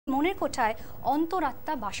মনের কোঠায়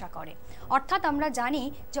অন্তরাত্মা বাসা করে। অর্থাৎ আমরা জানি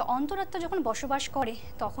যে অন্তরাত্মা যখন বসবাস করে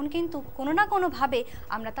তখন কিন্তু কোনো না কোনোভাবে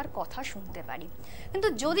আমরা তার কথা শুনতে পারি। কিন্তু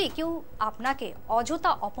যদি কেউ আপনাকে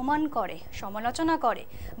অযথা অপমান করে, সমালোচনা করে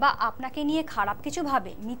বা আপনাকে নিয়ে খারাপ কিছু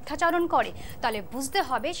ভাবে, মিথ্যাচারণ করে, তাহলে বুঝতে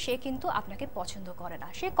হবে সে কিন্তু আপনাকে পছন্দ করে না,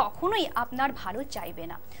 সে কখনোই আপনার ভালো চাইবে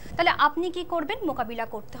না। তাহলে আপনি কি করবেন? মোকাবিলা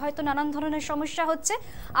করতে হয়তো নানান ধরনের সমস্যা হচ্ছে,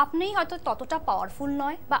 আপনি হয়তো ততটা পাওয়ারফুল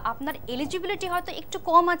নয় বা আপনার এলিজিবিলিটি হয়তো একটু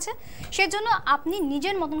কম আছে, সেজন্য আপনি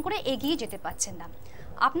নিজের মতন করে এগিয়ে যেতে পারছেন না।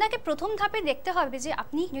 আপনাকে প্রথম ধাপে দেখতে হবে যে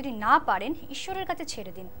আপনি যদি না পারেন ঈশ্বরের কাছে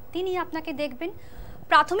ছেড়ে দিন, তিনি আপনাকে দেখবেন।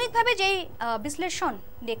 প্রাথমিকভাবে যেই বিশ্লেষণ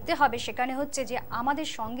দেখতে হবে সেখানে হচ্ছে যে আমাদের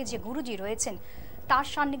সঙ্গে যে গুরুজি রয়েছেন তার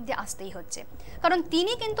সান্নিধ্যে আসতেই হচ্ছে, কারণ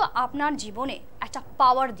তিনি কিন্তু আপনার জীবনে একটা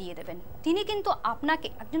পাওয়ার দিয়ে দেবেন, তিনি কিন্তু আপনাকে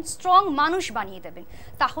একজন স্ট্রং মানুষ বানিয়ে দেবেন।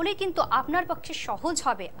 তাহলে কিন্তু আপনার পক্ষে সহজ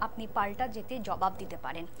হবে আপনি পাল্টা যেতে জবাব দিতে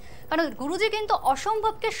পারেন, কারণ গুরুজি কিন্তু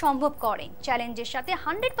অসম্ভবকে সম্ভব করেন, চ্যালেঞ্জের সাথে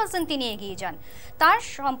 100% তিনি এগিয়ে যান। তার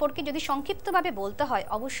সম্পর্কে যদি সংক্ষিপ্তভাবে বলতে হয়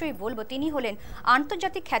অবশ্যই বলবো তিনি হলেন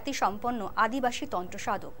আন্তর্জাতিক খ্যাতি সম্পন্ন আদিবাসী তন্ত্র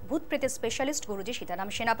সাধক, ভূত প্রেতের স্পেশালিস্ট গুরুজি সীতারাম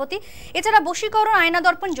সেনাপতি। এছাড়া বশীকরণ, আয়না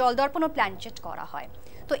দর্পণ, জল দর্পণ ও প্ল্যানচেট করা হয়।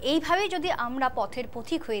 তো এইভাবেই যদি আমরা পথের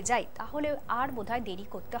পথিক হয়ে যাই তাহলে আর বোধহয় দেরি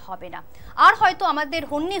করতে হবে না, আর হয়তো আমাদের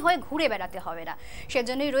হন্যে হয়ে ঘুরে বেড়াতে হবে না।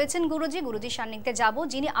 সেজন্যই রয়েছেন গুরুজি, গুরুজির সান্নিধ্যে যাব,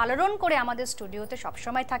 যিনি আলোড়ন করে আমাদের স্টুডিওতে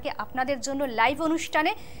সবসময় থাকে আপনাদের জন্য লাইভ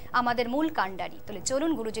অনুষ্ঠানে, আমাদের মূল কাণ্ডারি। তাহলে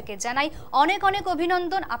চলুন গুরুজিকে জানাই অনেক অনেক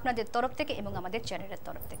অভিনন্দন আপনাদের তরফ থেকে এবং আমাদের চ্যানেলের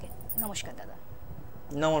তরফ থেকে। নমস্কার দাদা।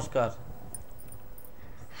 নমস্কার।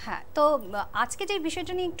 হ্যাঁ, তো আজকে যে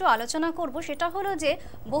বিষয়টা নিয়ে একটু আলোচনা করব সেটা হলো যে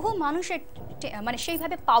বহু মানুষের মানে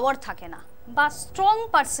সেইভাবে পাওয়ার থাকে না বা স্ট্রং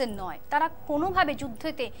পারসন নয়, তারা কোনোভাবে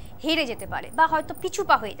যুদ্ধতে হেরে যেতে পারে বা হয়তো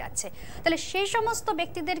পিছুপা হয়ে যাচ্ছে। তাহলে সেই সমস্ত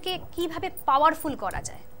ব্যক্তিদেরকে কিভাবে পাওয়ারফুল করা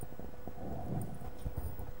যায়?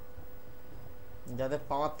 যাদের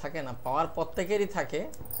পাওয়ার থাকে না, পাওয়ার প্রত্যেকেরই থাকে,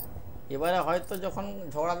 এবারে হয়তো যখন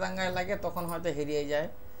ঝগড়া দাঙ্গায় লাগে তখন হয়তো হেরিয়ে যায়,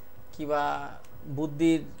 কিংবা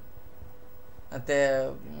বুদ্ধির তে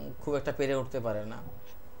খুব একটা পেরে উঠতে পারে না।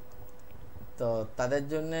 তো তাদের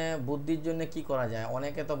জন্য বুদ্ধির জন্য কি করা যায়?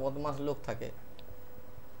 অনেকে তো বদমাশ লোক থাকে,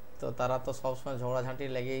 তো তারা তো সবসময় ঝগড়াঝাঁটি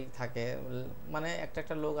লেগেই থাকে। মানে একটা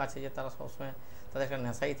একটা লোক আছে যে তারা সবসময় তাদের একটা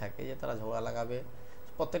নেশাই থাকে যে তারা ঝগড়া লাগাবে,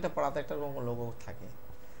 প্রত্যেকটা পাড়াতে একটা লোকও থাকে।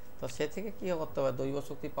 তো সে থেকে কী করতে হবে? দৈব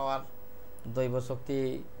শক্তি পাওয়ার, দৈব শক্তি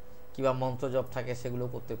কিংবা মন্ত্র জপ থাকে সেগুলো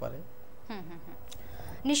করতে পারে।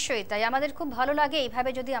 নিশ্চয়ই তাই। আমাদের খুব ভালো লাগে এইভাবে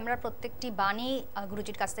যদি আমরা প্রত্যেকটি বাণী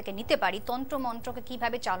গুরুজির কাছ থেকে নিতে পারি, তন্ত্র মন্ত্রকে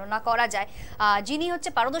কিভাবে চালনা করা যায়। যিনি হচ্ছে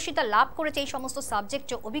পারদর্শিতা লাভ করেছে এই সমস্ত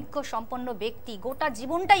সাবজেক্টে, অভিজ্ঞ সম্পন্ন ব্যক্তি, গোটা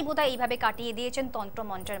জীবনটাই বোধহয় এইভাবে কাটিয়ে দিয়েছেন তন্ত্র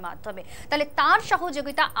মন্ত্রের মাধ্যমে। তাহলে তার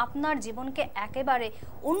সহযোগিতা আপনার জীবনকে একেবারে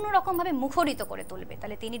অন্যরকমভাবে মুখরিত করে তুলবে।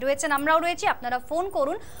 তাহলে তিনি রয়েছেন, আমরাও রয়েছি। আপনারা ফোন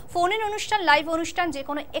করুন, ফোনের অনুষ্ঠান, লাইভ অনুষ্ঠান, যে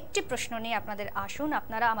কোনো একটি প্রশ্ন নিয়ে আপনাদের আসুন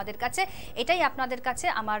আপনারা আমাদের কাছে, এটাই আপনাদের কাছে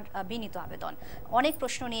আমার বিনীত আবেদন। অনেক প্রশ্ন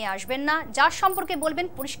নিয়ে আসবেন না, যার সম্পর্কে বলবেন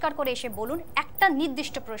পরিষ্কার করে এসে বলুন, একটা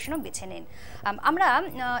নির্দিষ্ট প্রশ্ন বেছে নিন। আমরা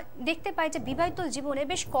দেখতে পাই যে বিবাহিত জীবনে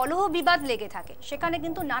বেশ কলহ বিবাদ লেগে থাকে, সেখানে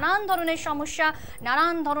কিন্তু নানান ধরনের সমস্যা,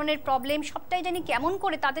 নানান ধরনের প্রবলেম, সবটাই জানি কেমন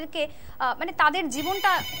করে তাদেরকে মানে তাদের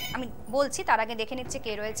জীবনটা আমি বলছি, তার আগে দেখে নিচ্ছে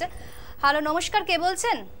কে রয়েছে। হ্যালো, নমস্কার, কে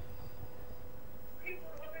বলছেন?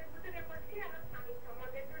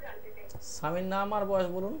 স্বামীর নাম আর বয়স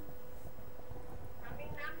বলুন।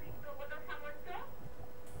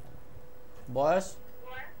 বয়স?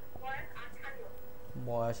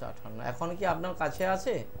 বয়স 58। এখন কি আপনার কাছে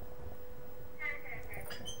আছে?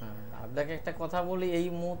 হ্যাঁ, আপনাকে একটা কথা বলি, এই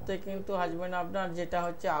মুহূর্তে কিন্তু হাজবেন্ড আপনার যেটা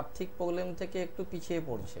হচ্ছে আর্থিক প্রবলেম থেকে একটু পিছিয়ে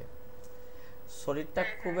পড়ছে, শরীরটা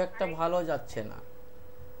খুব একটা ভালো যাচ্ছে না।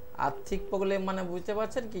 আর্থিক প্রবলেম মানে বুঝতে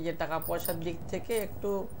পারছেন কি, যে টাকা পয়সার দিক থেকে একটু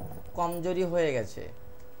কমজোরি হয়ে গেছে।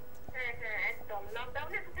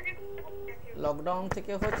 লকডাউন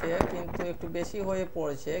থেকে হচ্ছে কিন্তু একটু বেশি হয়ে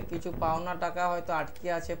পড়েছে, কিছু পাওনা টাকা হয়তো আটকে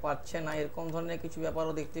আছে, পাচ্ছে না, এরকম ধরনের কিছু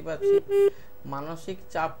ব্যাপারও দেখতে পাচ্ছি। মানসিক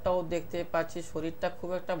চাপটাও দেখতে পাচ্ছি, শরীরটা খুব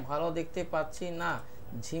একটা ভালো দেখতে পাচ্ছি না,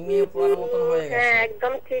 ঝিমিয়ে পড়ার মতন হয়ে গেছে।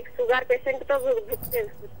 একদম ঠিক, সুগার পেশেন্ট তো ভুগছে।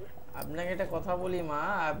 আপনাকে একটা কথা বলি মা,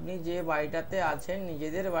 আপনি যে বাড়িটাতে আছেন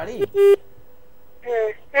নিজেদের বাড়ি?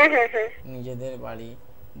 নিজেদের বাড়ি।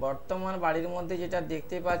 বর্তমান বাড়ির মধ্যে যেটা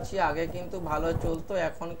দেখতে পাচ্ছি, আগে কিন্তু ভালো চলতো,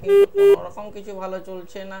 এখন কিন্তু কোনো রকম কিছু ভালো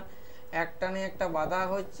চলছে না, একটা নিয়ে একটা বাধা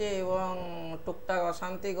হচ্ছে এবং টুকটাক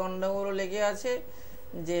অশান্তি গন্ডগোল লেগে আছে,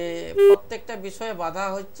 যে প্রত্যেকটা বিষয়ে বাধা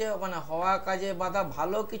হচ্ছে, মানে হওয়া কাজে বাধা,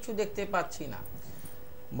 ভালো কিছু দেখতে পাচ্ছি না।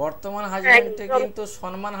 বর্তমান হাজবেন্ডে কিন্তু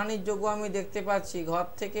সম্মানহানির যোগ আমি দেখতে পাচ্ছি, ঘর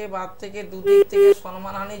থেকে বাদ থেকে দুদিক থেকে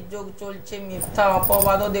সম্মানহানির যোগ চলছে, মিথ্যা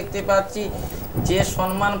অপবাদও দেখতে পাচ্ছি, যে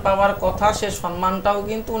সম্মান পাওয়ার কথা সে সম্মানটাও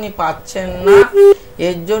কিন্তু উনি পাচ্ছেন না,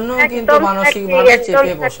 এর জন্য কিন্তু একদম মানসিক সত্যি, ভাবে একদম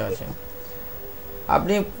চেপে বসে সত্যি। আছে।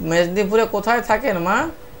 আপনি মেদিনীপুরে কোথায় থাকেন মা?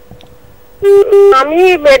 আমি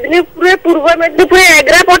মেদিনীপুরে, পূর্ব মেদিনীপুরে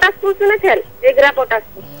এগরা পটাশপুর শুনেছেন? এগরা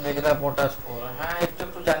পটাশপুর। এগুলা পটাশপুর, হ্যাঁ একটু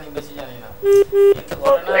একটু জানি, বেশি জানি না।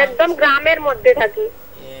 একদম গ্রামের মধ্যে থাকি।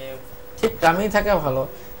 ঠিক গ্রামেই থাকা ভালো।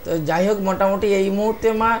 তো যাই হোক, মোটামুটি এই মুহূর্তে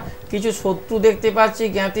মা কিছু শত্রু দেখতে পাচ্ছি,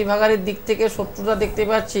 জ্ঞাতি ভাগাড়ির দিক থেকে শত্রুতা দেখতে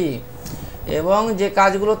পাচ্ছি, এবং যে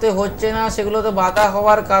কাজগুলোতে হচ্ছে না সেগুলোতে বাধা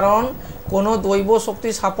হওয়ার কারণ কোনো দৈব শক্তি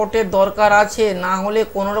সাপোর্টের দরকার আছে, না হলে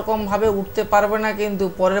কোনো রকমভাবে উঠতে পারবে না, কিন্তু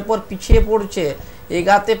পরের পর পিছিয়ে পড়ছে,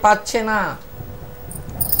 এগাতে পারছে না।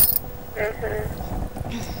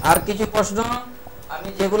 আর কিছু প্রশ্ন? আমি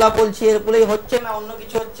যেগুলা বলছি এরগুলোই হচ্ছে না অন্য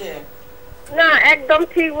কিছু হচ্ছে? না, একদম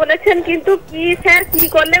ঠিক বলেছেন, কিন্তু কি স্যার, কি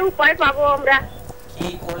করলে উপায় পাবো আমরা? কি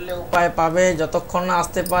করলে উপায় পাবে? যতক্ষণ না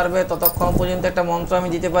আসতে পারবে ততক্ষণ পর্যন্ত একটা মন্ত্র আমি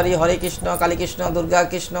দিতে পারি, হরে কৃষ্ণ কালী কৃষ্ণ দুর্গা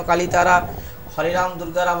কৃষ্ণ কালী তারা, হরে রাম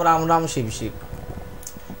দুর্গা রাম রাম রাম শিব শিব।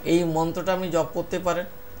 এই মন্ত্রটা আপনি জপ করতে পারেন।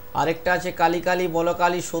 আরেকটা আছে কালী কালী বলো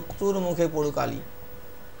কালী, শত্রুর মুখে পড়ু কালী,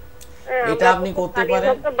 এটা আপনি করতে পারেন।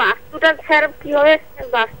 বাস্তুটা স্যার কি হবে?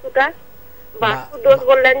 বাস্তুটা বাস্তু দোষ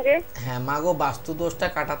বললেন যে? হ্যাঁ মাগো, বাস্তু দোষটা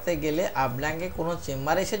কাটাতে গেলে আপনাকে কোনো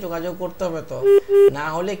চেম্বারে এসে যোগাযোগ করতে হবে, তো না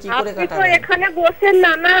হলে কি করে আপনি তো কাটাবেন? এখানে বসেন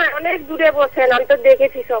না, না অনেক দূরে বসেন, আমি তো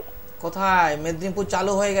দেখেছি সব। কোথায়? মেদিনীপুর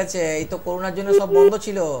চালু হয়ে গেছে, এই তো করোনার জন্য সব বন্ধ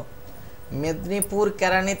ছিল। মেদিনীপুর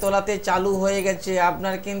কেরানীতলাতে চালু হয়ে গেছে,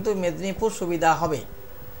 আপনার কিন্তু মেদিনীপুর সুবিধা হবে।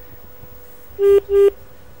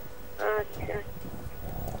 আচ্ছা,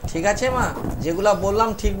 ঠিক আছে মা, যেগুলা বললাম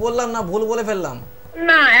ঠিক বললাম না ভুল বলে ফেললাম?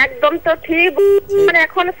 না একদম তো ঠিক। মানে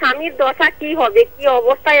এখন স্বামীর দশা কি হবে, কি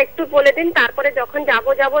অবস্থা একটু বলে দিন, তারপরে যখন যাবো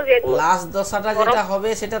দেখবো। লাস্ট দশাটা যেটা হবে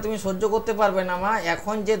সেটা তুমি সহ্য করতে পারবে না মা।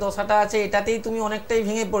 এখন যে দশাটা আছে এটাতেই তুমি অনেকটাই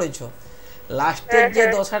ভেঙে পড়েছো। লাস্টের যে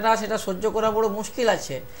দশাটা সেটা সহ্য করা বড় মুশকিল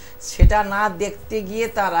আছে, সেটা না দেখতে গিয়ে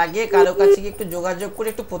তার আগে কারো কাছে গিয়ে একটু যোগাযোগ করে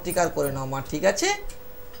একটু প্রতিকার করে নাও মা, ঠিক আছে?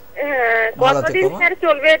 কতদিন স্যার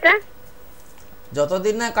চলবে এটা?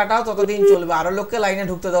 যতদিন না কাটাও ততদিন চলবে। আরো লোককে লাইনে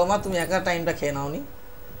ঢুকতে দাও মা, তুমি একা টাইমটা খেয়ে নাও নি।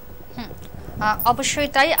 অবশ্যই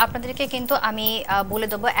তাই। আপনাদেরকে কিন্তু আমি বলে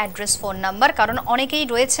দেবো অ্যাড্রেস, ফোন নাম্বার, কারণ অনেকেই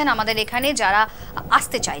রয়েছেন আমাদের এখানে যারা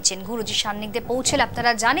আসতে চাইছেন গুরুজির সান্নিধ্যে পৌঁছলে।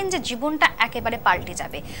 আপনারা জানেন যে জীবনটা একেবারে পাল্টে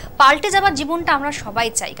যাবে। পাল্টে যাবার জীবনটা আমরা সবাই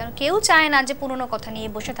চাই, কারণ কেউ চায় না যে পুরনো কথা নিয়ে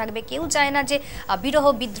বসে থাকবে, কেউ চায় না যে বিরহ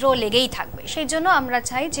বিদ্রোহ লেগেই থাকবে। সেই জন্য আমরা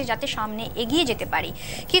চাই যে যাতে সামনে এগিয়ে যেতে পারি।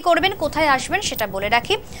 কি করবেন, কোথায় আসবেন সেটা বলে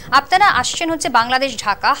রাখি। আপনারা আসছেন হচ্ছে Bangladesh,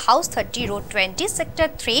 Dhaka, house 30, road 20, sector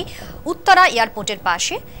 3, Uttara এয়ারপোর্টের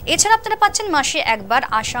পাশে। এছাড়া আপনারা পাচ্ছেন মাসে একবার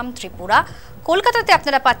আসাম, ত্রিপুরা। কলকাতাতে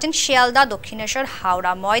আপনারা পাচ্ছেন শিয়ালদা, দক্ষিণেশ্বর,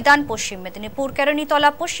 হাওড়া ময়দান, পশ্চিম মেদিনীপুর কেরানীতলা,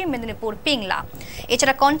 পশ্চিম মেদিনীপুর পিংলা।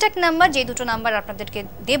 এছাড়া কন্ট্যাক্ট নাম্বার, যে দুটো নাম্বার আপনাদেরকে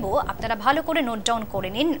দেব আপনারা ভালো করে নোট ডাউন করে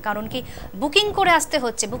নিন, কারণ কি বুকিং করে আসতে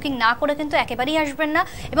হচ্ছে। বুকিং না করে কিন্তু একেবারেই আসবেন না,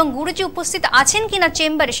 এবং গুরুজি উপস্থিত আছেন কিনা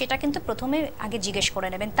চেম্বারে সেটা কিন্তু প্রথমে আগে জিজ্ঞেস করে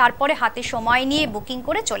নেবেন, তারপরে হাতে সময় নিয়ে বুকিং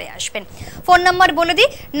করে চলে আসবেন। ফোন নাম্বার বলে দিই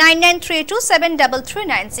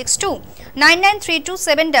 9932733962,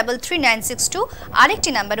 9932733962। আরেকটি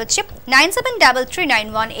নাম্বার হচ্ছে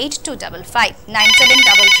 9733918255,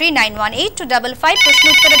 9733918255। প্রশ্ন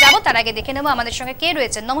উত্তরে যাব, তার আগে দেখে নেব আমাদের সঙ্গে কে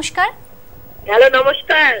রয়েছেন। নমস্কার। হ্যালো,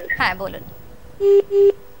 নমস্কার। হ্যাঁ বলুন।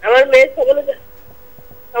 আমার মেয়ে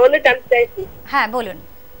সম্বন্ধে জানতে চাইছি। হ্যাঁ বলুন।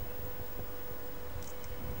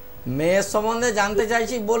 মেয়ের সম্বন্ধে জানতে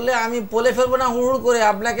চাইছি বললে আমি বলে ফেলবো না হুড় করে।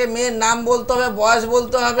 আপনাকে মেয়ের নাম বলতে হবে, বয়স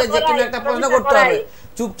বলতে হবে, যে কোনো একটা প্রশ্ন করতে হবে।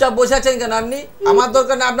 চুপচাপ বসে আছেন কেন আপনি? আমার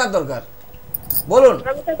দরকার না আপনার দরকার, বলুন।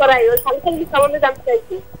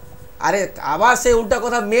 আরে আবার সেই উল্টা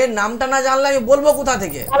কথা, মেয়ের নামটা না জানলে আমি বলবো কোথা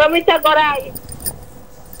থেকে?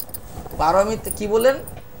 পারমিতা কি বলেন?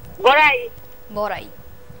 বড়াই। বড়াই।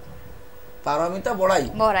 পারমিতা বড়াই।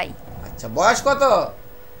 বড়াই। আচ্ছা, বয়স কত?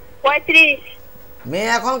 35। মেয়ে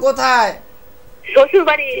এখন কোথায়? শ্বশুর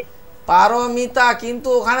বাড়ি। পারমিতা, কিন্তু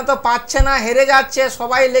ওখানে তো পাচ্ছে না, হেরে যাচ্ছে,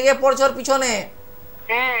 সবাই লেগে পড়ছে ওর পিছনে।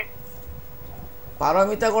 হ্যাঁ,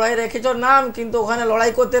 পারমিতা গোড়াই রেখেছ নাম, কিন্তু ওখানে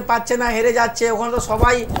লড়াই করতে পারছে না, হেরে যাচ্ছে। ওখানে তো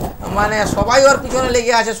সবাই সবাই ওর পিছনে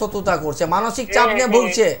লেগে আছে, শত্রুতা করছে, মানসিক চাপ নিয়ে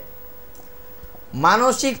ভুগছে,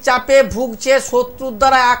 মানসিক চাপে ভুগছে, শত্রুর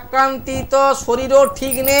দ্বারা আক্রান্তিত, শরীরও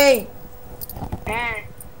ঠিক নেই। হ্যাঁ,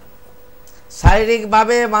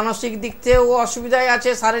 শারীরিকভাবে মানসিক দিক থেকেও অসুবিধায়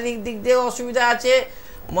আছে, শারীরিক দিক দিয়েও অসুবিধা আছে,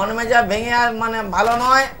 মন মেজাজ ভেঙে আর ভালো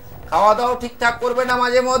নয়, খাওয়া দাওয়া ঠিকঠাক করবে না,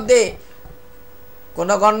 মাঝে মধ্যে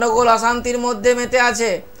কোনো গন্ডগোল অশান্তির মধ্যে মেতে আছে।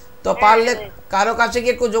 তো পারলে কারো কাছে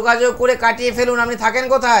গিয়ে একটু যোগাযোগ করে কাটিয়ে ফেলুন। আপনি থাকেন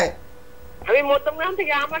কোথায়? আমি মধ্যমগ্রাম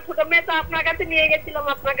থেকে। আমার ছোট মেয়ে তো আপনার কাছে নিয়ে গেছিলাম,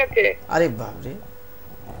 আপনার কাছে। আরে বাপরে,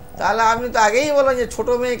 তাহলে আপনি তো আগেই বলেন যে ছোট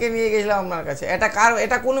মেয়েকে নিয়ে গেছিলাম আপনার কাছে। এটা কার?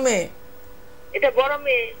 এটা কোন মেয়ে? এটা বড়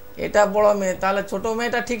মেয়ে। এটা বড় মেয়ে, তাহলে ছোট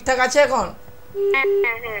মেয়েটা ঠিকঠাক আছে এখন?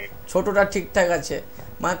 ছোটটা ঠিকঠাক আছে,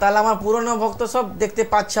 মানে তাহলে আমার পুরনো ভক্ত সব দেখতে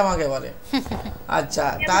পাচ্ছে আমাকে এবারে। আচ্ছা,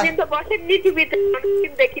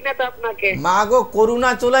 মা গো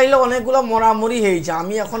করুণা চলে এলো, অনেকগুলো মরামরি হয়েছে,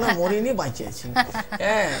 আমি এখনো মরিনি, বাঁচিয়েছি।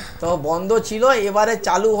 হ্যাঁ, তো বন্ধ ছিল, এবারে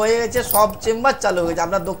চালু হয়ে গেছে, সব চেম্বার চালু হয়ে গেছে।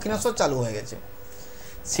 আপনার দক্ষিণেশ্বর চালু হয়ে গেছে,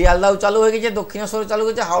 শিয়ালদাও চালু হয়ে গেছে, দক্ষিণেশ্বর চালু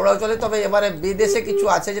হয়েছে, হাওড়াও চলে। তবে এবারে বিদেশে কিছু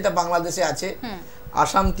আছে, যেটা বাংলাদেশে আছে,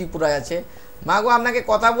 আসাম ত্রিপুরায় আছে। মা গো আপনাকে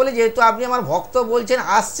কথা বলি, যেহেতু আপনি আমার ভক্ত বলছেন,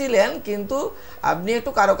 আসছিলেন, কিন্তু আপনি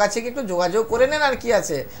একটু কারো কাছে একটু যোগাযোগ করে নেন। আর কি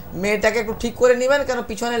আছে, মেয়েটাকে একটু ঠিক করে নেবেন, কেন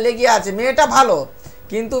পিছনে লেগে আছে। মেয়েটা ভালো,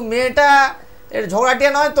 কিন্তু মেয়েটা এর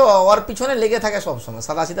ঝগড়াটিয়া নয় তো, ওর পিছনে লেগে থাকে সবসময়,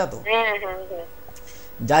 সাদা সিধা তো,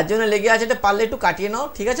 যার জন্য লেগে আছে। এটা পারলে একটু কাটিয়ে নাও,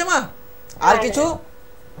 ঠিক আছে মা? আর কিছু,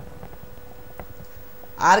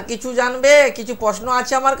 আর কিছু জানবে? কিছু প্রশ্ন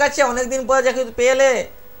আছে আমার কাছে, অনেকদিন পরে যখন পেলে।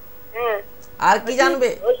 আর কি জানবে?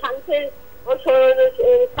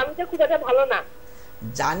 ভালো না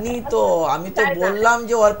জানি তো, আমি তো বললাম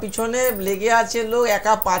যে ওর পিছনে লেগে আছে লোক,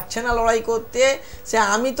 একা পাচ্ছে না লড়াই করতে। সে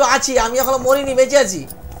আমি তো আছি, আমি এখনো মরিনি, বেঁচে আছি,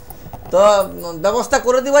 তো ব্যবস্থা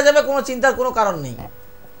করে দেওয়া যাবে, কোনো চিন্তার কোনো কারণ নেই।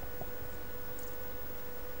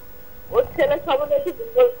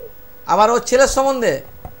 আবার ওর ছেলের সম্বন্ধে,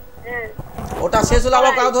 ওটা শেষ হলে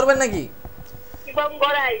আবার কাউ ধরবেন নাকি?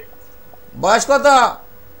 বয়স কত?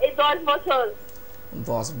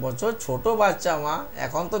 10 বছর, ছোট বাচ্চা মা।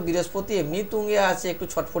 এখন তো বৃহস্পতি এমনি তুঙ্গে আছে, একটু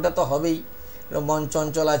ছটফটা তো হবেই, মন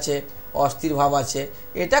চঞ্চল আছে, অস্থির ভাব আছে।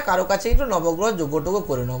 এটা কারো কাছে একটু নবগ্রহ যোগ্যটুকু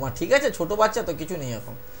করে নাও মা, ঠিক আছে? ছোট বাচ্চা তো, কিছু নেই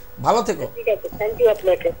এখন। ভালো থেকো,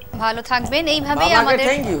 ভালো থাকবেন। এইভাবেই আমাদের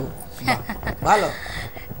থ্যাংক ইউ, ভালো,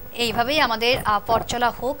 এইভাবেই আমাদের পথ চলা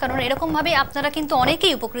হোক, কারণ এরকমভাবে আপনারা কিন্তু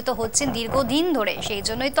অনেকেই উপকৃত হচ্ছেন দীর্ঘদিন ধরে। সেই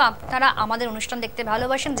জন্যই তো আপনারা আমাদের অনুষ্ঠান দেখতে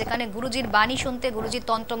ভালোবাসেন, যেখানে গুরুজির বাণী শুনতে, গুরুজির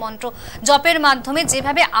তন্ত্রমন্ত্র জপের মাধ্যমে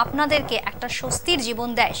যেভাবে আপনাদেরকে একটা স্বস্তির জীবন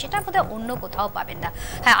দেয়, সেটা বোধহয় অন্য কোথাও পাবেন না।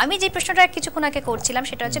 হ্যাঁ, আমি যে প্রশ্নটা কিছুক্ষণ আগে করছিলাম,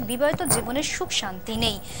 সেটা হচ্ছে বিবাহিত জীবনের সুখ শান্তি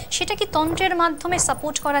নেই, সেটা কি তন্ত্রের মাধ্যমে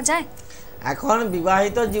সাপোর্ট করা যায়? এখন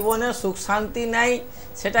বিবাহিত জীবনে সুখ শান্তি নাই,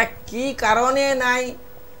 সেটা কি কারণে নাই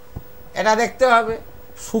এটা দেখতে হবে।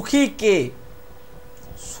 সুখী কে,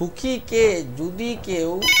 সুখী কে? যদি কেউ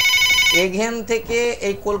এখান থেকে,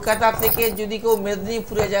 এই কলকাতা থেকে যদি কেউ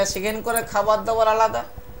মেদিনীপুরে যায়, সেখানকার খাবার দাবার আলাদা,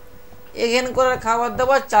 এখানকার খাবার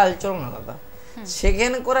দাবার চালচলন আলাদা।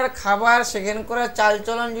 সেখানকার খাবার, সেখানকার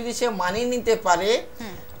চালচলন যদি সে মানিয়ে নিতে পারে,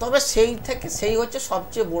 তবে সেই হচ্ছে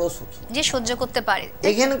সবচেয়ে বড় সুখী, যে সহ্য করতে পারে।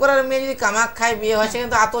 এখানকার মেয়ে যদি কামাখ্যায় বিয়ে হয়, সেখানে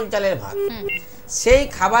তো আতল চালের ভাত, সেই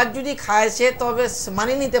খাবার যদি খায় সে, তবে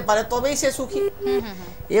মানিয়ে নিতে পারে, তবেই সে সুখী।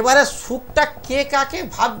 এবারে সুখটা কে কাকে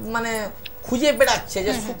মানে খুঁজে বেড়াচ্ছে,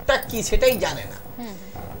 যে সুখটা কি সেটাই জানে না।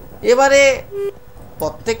 এবারে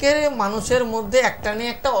প্রত্যেকের মানুষের মধ্যে একটা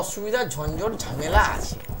নিয়ে একটা অসুবিধা, ঝঞ্ঝট, ঝামেলা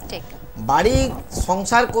আছে। বাড়ি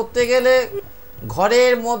সংসার করতে গেলে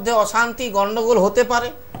ঘরের মধ্যে অশান্তি, গন্ডগোল হতে পারে,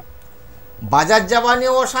 বাজার যাওয়া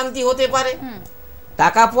নিয়েও অশান্তি হতে পারে,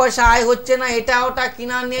 টাকা পয়সা আয় হচ্ছে না, এটা ওটা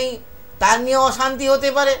কিনা নেই, তার নিয়ে অশান্তি হতে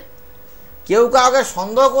পারে, কেউ কাউকে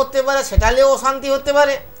সন্দেহ করতে পারে, সেটা নিয়েও অশান্তি হতে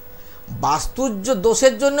পারে, বাস্তুর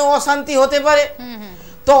দোষের জন্য অশান্তি হতে পারে।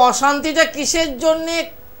 তো অশান্তিটা কিসের জন্য,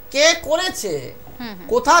 কে করেছে,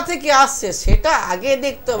 কোথা থেকে আসছে, সেটা আগে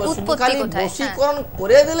দেখতে হবে। শুধু খালি বশীকরণ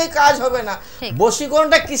করে দিলে কাজ হবে না,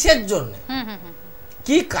 বশীকরণটা কিসের জন্য,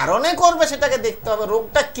 কি কারণে করবে, সেটাকে দেখতে হবে,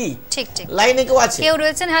 রোগটা কি। ঠিক ঠিক। লাইনে কেউ আছে? কেউ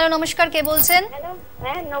রয়েছেন। হ্যালো, নমস্কার, কে বলছেন? হ্যালো,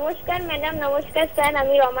 হ্যাঁ নমস্কার ম্যাডাম। নমস্কার স্যার,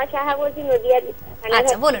 আমি রমা সাহা বলছি, নদিয়া।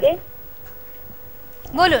 আচ্ছা, বলুন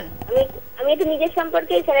বলুন। আমি একটু নিজের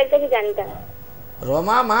সম্পর্কে স্যারের কাছে জানতাম।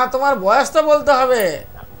 রমা মা, তোমার বয়স তো বলতে হবে।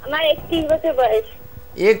 আমার 31 বছর বয়স।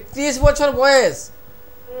 31 বছর বয়স,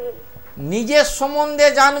 নিজের সম্বন্ধে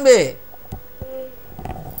জানবে।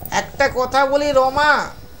 একটা কথা বলি রমা,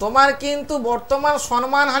 তোমার কিন্তু বর্তমান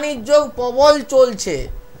সম্মানহানির যোগ প্রবল চলছে।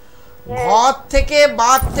 ঘর থেকে,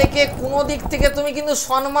 বাদ থেকে, কোনো দিক থেকে তুমি কিন্তু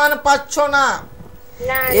সম্মান পাচ্ছ না,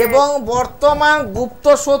 এবং বর্তমান গুপ্ত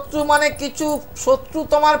শত্রু, মানে কিছু শত্রু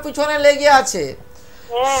তোমার পিছনে লেগে আছে।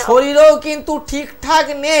 শরীরেও কিন্তু ঠিকঠাক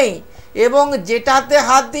নেই, এবং যেটাতে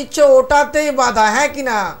হাত দিচ্ছ ওটাতেই বাধা, হ্যাঁ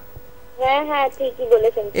কিনা?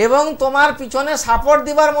 এবং তোমার পিছনে সাপোর্ট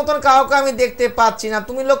দিবার মতন কাউকে আমি দেখতে পাচ্ছি না।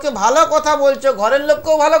 তুমি লোককে ভালো কথা বলছো, ঘরের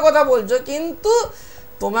লোককেও ভালো কথা বলছো, কিন্তু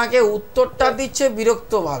তোমাকে উত্তরটা দিচ্ছে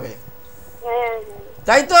বিরক্ত ভাবে,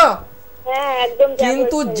 তাই তো?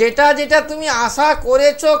 কিন্তু যেটা যেটা তুমি আশা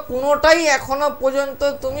করেছো, কোনোটাই এখনো পর্যন্ত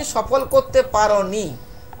তুমি সফল করতে পারোনি।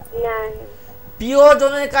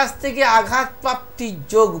 প্রিয়জনের কাছ থেকে আঘাত প্রাপ্তির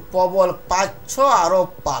যোগ প্রবল পাচ্ছ, আরো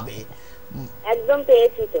পাবে। একদম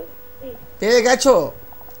পেয়েছি তো। পেয়ে গেছো?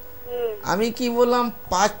 আমি কি বললাম?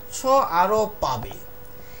 পাচ্ছ, আরো পাবে।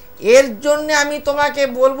 এর জন্য আমি তোমাকে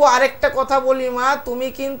বলবো আরেকটা কথা বলি মা, তুমি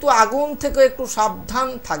কিন্তু আগুন থেকে একটু সাবধান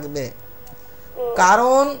থাকবে,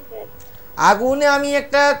 কারণ আগুনে আমি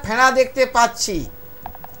একটা ফেনা দেখতে পাচ্ছি,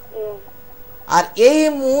 আর এই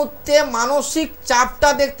মুহূর্তে মানসিক চাপটা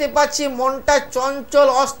দেখতে পাচ্ছি, মনটা চঞ্চল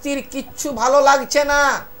অস্থির, কিচ্ছু ভালো লাগছে না।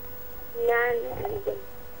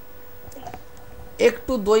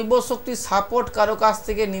 একটু দৈব শক্তির সাপোর্ট কারো কাছ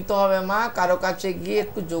থেকে নিতে হবে মা, কারো কাছে গিয়ে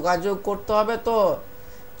একটু যোগাযোগ করতে হবে। তো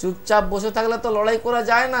চুপচাপ বসে থাকলে তো লড়াই করা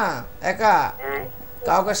যায় না একা,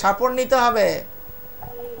 কাউকে সাপোর্ট নিতে হবে,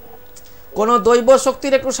 কোনো দৈব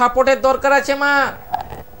শক্তির একটু সাপোর্টের দরকার আছে মা।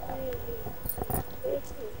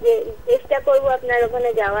 চেষ্টা করব আপনার ওখানে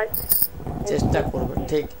যাওয়ার, চেষ্টা করবে,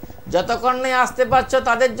 ঠিক। যতক্ষণ নেই আসতে পারছো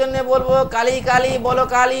তাদের জন্য বলবো কালী কালী বলো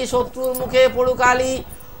কালী, শত্রুর মুখে পড়ু কালী,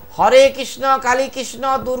 হরে কৃষ্ণ কালী কৃষ্ণ,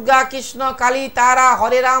 দুর্গা কৃষ্ণ কালী তারা,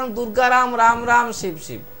 হরে রাম দুর্গা রাম, রাম রাম শিব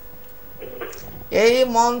শিব। এই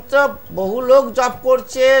মন্ত্র বহু লোক জপ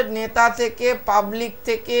করছে, নেতা থেকে, পাবলিক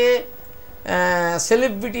থেকে,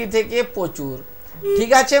 সেলিব্রিটি থেকে প্রচুর।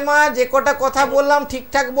 ঠিক আছে মা, যে কটা কথা বললাম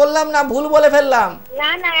ঠিকঠাক বললাম না ভুল বলে ফেললাম? না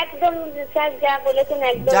না, একদম স্যার যা বলেছেন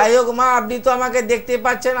একদম। যাই হোক মা, আপনি তো আমাকে দেখতে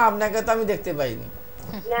পাচ্ছেন, আপনাকে তো আমি দেখতে পাইনি।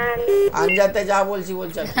 না আনজাতে যা বলছি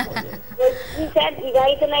বলছি আর কি বলবো। স্যার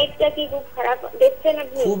বিবাহিত লাইফটা কি খুব খারাপ দেখছেন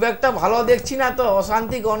আপনি? খুব একটা ভালো দেখছি না তো,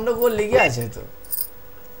 অশান্তি গন্ডগোল লেগে আছে তো,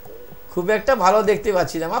 খুব একটা ভালো দেখতে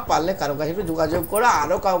পাচ্ছি না মা। পারলে কারো কাছে একটু যোগাযোগ করে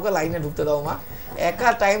আরো কাউকে লাইনে ঢুকতে দাও মা, একা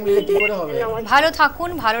টাইম নিলে কি করে হবে? ভালো থাকুন,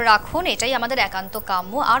 ভালো রাখুন, এটাই আমাদের একান্ত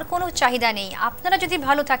কাম্য, আর কোনো চাহিদা নেই। আপনারা যদি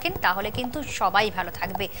ভালো থাকেন তাহলে কিন্তু সবাই ভালো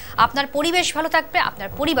থাকবে, আপনার পরিবেশ ভালো থাকবে, আপনার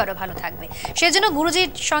পরিবারও ভালো থাকবে। সেজন্য গুরুজির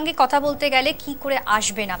সঙ্গে কথা বলতে গেলে কি করে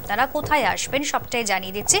আসবেন, আপনারা কোথায় আসবেন সবটাই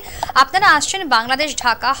জানিয়ে দিচ্ছি। আপনারা আসছেন Bangladesh,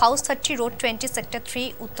 Dhaka, house 30 road 20 sector 3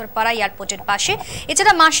 Uttarpara এয়ারপোর্টের পাশে।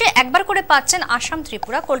 এছাড়া মাসে একবার করে পাচ্ছেন আসাম,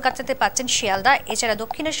 ত্রিপুরা, কলকাতাতে পাচ্ছেন শিয়ালদা, এছাড়া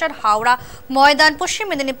দক্ষিণেশ্বর, হাওড়া, ময়দান, পশ্চিম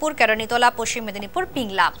মেদিনীপুর, কেরানীতলা, পশ্চিম মেদিনীপুর,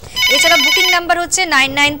 পিংলা। এছাড়া বুকিং নাম্বার হচ্ছে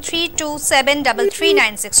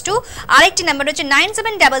 9932733962, আরেকটি নাম্বার হচ্ছে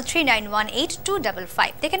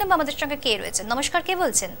 9733918255। দেখে নেব আমাদের সঙ্গে কে রয়েছে। নমস্কার, কে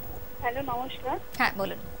বলছেন? হ্যালো নমস্কার। হ্যাঁ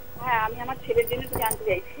বলুন। হ্যাঁ, আমি আমার ছেলের জন্য জানতে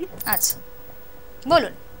চাইছি। আচ্ছা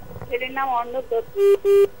বলুন। ছেলের নাম অর্ণব দত্ত,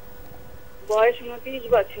 বয়স 29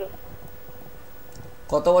 বছর।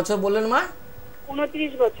 কত বছর বললেন মা?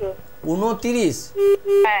 29 বছর। 29?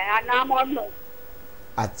 হ্যাঁ, আর নাম অর্ণব।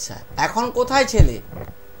 আচ্ছা, এখন কোথায় ছেলে?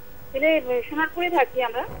 ছেলে সোনারপুরে থাকি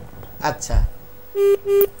আমরা। আচ্ছা,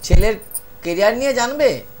 ছেলের ক্যারিয়ার নিয়ে জানবে?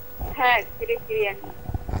 হ্যাঁ, ছেলে ক্যারিয়ার।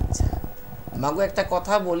 আচ্ছা মাগো, একটা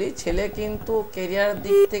কথা বলি, ছেলে কিন্তু ক্যারিয়ার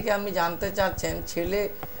দিক থেকে আমি জানতে চাচ্ছেন, ছেলে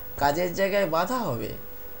কাজের জায়গায় বাধা হবে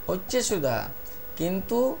হচ্ছে সুদা,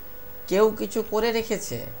 কিন্তু কেউ কিছু করে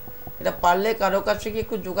রেখেছে, এটা পারলে কারো কাছে কি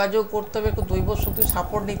একটু যোগাযোগ করতে হবে, একটু দৈব শক্তির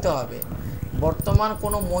সাপোর্ট নিতে হবে। বর্তমান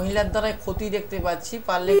কোনো মহিলার দ্বারাই ক্ষতি দেখতে পাচ্ছি,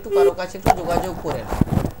 পারলে একটু কারো কাছে একটু যোগাযোগ করে না,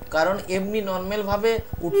 কারণ এমনি নর্মালভাবে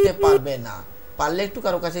উঠতে পারবে না, পারলে একটু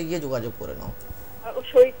কারো কাছে গিয়ে যোগাযোগ করে নাও। ওর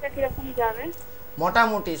শরীরটা কিরকম যাবে?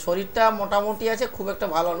 মোটামুটি শরীরটা মোটামুটি আছে, খুব একটা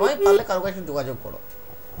ভালো নয়, পারলে কারো কাছে যোগাযোগ করো।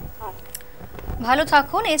 ভালো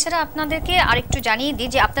থাকুন। এছাড়া আপনাদেরকে আরেকটু জানিয়ে দিই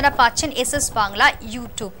যে আপনারা পাচ্ছেন SS Bangla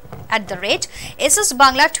YouTube @SS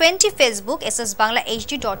Bangla 20 Facebook, SS Bangla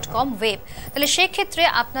hd.com web. তাহলে সেক্ষেত্রে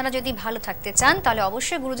আপনারা যদি ভালো থাকতে চান তাহলে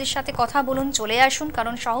অবশ্যই গুরুজির সাথে কথা বলুন, চলে আসুন,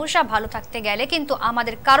 কারণ সহসা ভালো থাকতে গেলে কিন্তু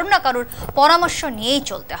আমাদের কারোর না কারোর পরামর্শ নিয়েই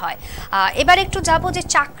চলতে হয়। এবার একটু যাব যে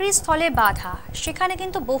চাকরির স্থলে বাধা, সেখানে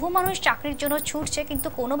কিন্তু বহু মানুষ চাকরির জন্য ছুটছে কিন্তু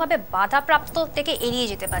কোনোভাবে বাধাপ্রাপ্ত থেকে এড়িয়ে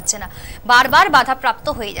যেতে পারছে না, বারবার বাধাপ্রাপ্ত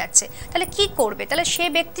হয়ে যাচ্ছে। তাহলে কি করবে, তাহলে সে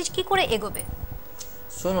ব্যক্তি কি করে এগোবে?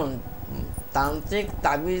 শুনুন, তান্ত্রিক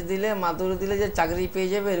তাবিজ দিলে, মাদুর দিলে যে চাকরি পেয়ে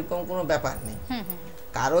যাবে এরকম কোনো ব্যাপার নেই।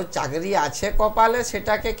 কারো চাকরি আছে কপালে,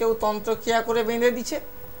 সেটাকে কেউ তন্ত্রক্রিয়া করে বেঁধে দিচ্ছে,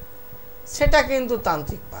 সেটা কিন্তু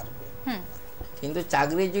তান্ত্রিক পারবে। কিন্তু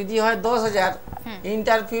চাকরি যদি হয় 10,000,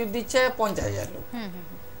 ইন্টারভিউ দিচ্ছে 50,000 লোক,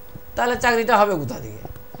 তাহলে চাকরিটা হবে কোথা থেকে?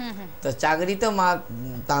 তো চাকরি তো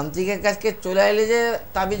তান্ত্রিকের কাছে চলে এলে যে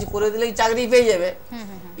তাবিজ করে দিলেই চাকরি পেয়ে যাবে,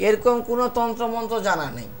 এরকম কোনো তন্ত্র মন্ত্র জানা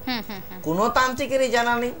নেই, কোনো তান্ত্রিকেরই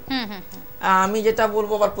জানা নেই। আমি যেটা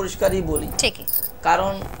বলবো আবার পরিষ্কারই বলি,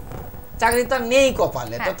 কারণ চাকরিটা নেই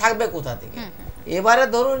কপালে, তো থাকবে কোথা থেকে? এবারে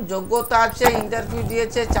ধরুন যোগ্যতা আছে, ইন্টারভিউ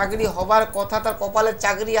দিয়েছে, চাকরি হবার কথা, তার কপালে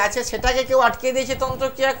চাকরি আছে, সেটাকে কেউ আটকে দিয়েছে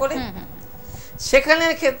তন্ত্রক্রিয়া করে,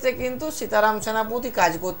 সেখানের ক্ষেত্রে কিন্তু সীতারাম সেনাপতি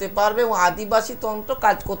কাজ করতে পারবে এবং আদিবাসী তন্ত্র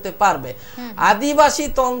কাজ করতে পারবে। আদিবাসী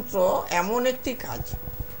তন্ত্র এমন একটি কাজ,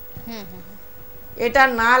 এটা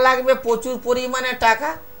না লাগবে প্রচুর পরিমাণে টাকা,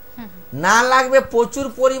 না লাগবে প্রচুর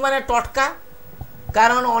পরিমাণে টটকা,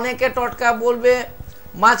 কারণ অনেকে টটকা বলবে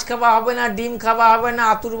মাছ খাওয়া হবে না, ডিম খাওয়া হবে না,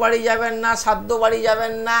 আতুর বাড়ি যাবেন না, সাদ্য বাড়ি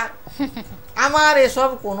যাবেন না, আমার এসব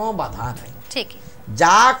কোনো বাধা নাই, ঠিক,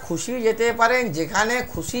 যা খুশি যেতে পারেন, যেখানে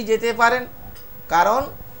খুশি যেতে পারেন, কারণ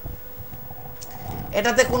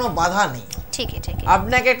এটাতে কোনো বাধা নেই। ঠিক ঠিক।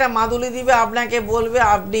 আপনাকে একটা মাদুলি দিবে, আপনাকে বলবে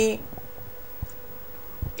আপনি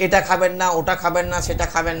এটা খাবেন না, ওটা খাবেন না, সেটা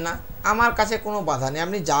খাবেন না, আমার কাছে কোনো বাধা নেই,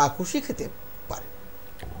 আপনি যা খুশি খেতে পারেন।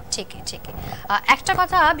 ঠিক ঠিক। একটা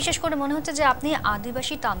কথা বিশেষ করে মনে হচ্ছে যে আপনি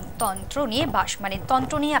আদিবাসী তন্ত্র নিয়ে মানে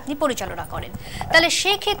তন্ত্র নিয়ে আপনি পরিচালনা করেন, তাহলে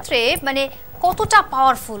সেই ক্ষেত্রে মানে কতটা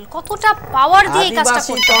পাওয়ারফুল, কতটা পাওয়ার দিয়ে এই কাজটা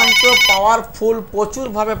করতে হয়? আদিবাসী তন্ত্র পাওয়ারফুল,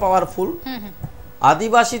 প্রচুরভাবে পাওয়ারফুল।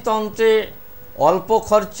 আদিবাসী তন্ত্রে অল্প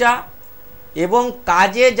খরচা এবং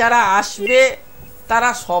কাজে যারা আসবে তারা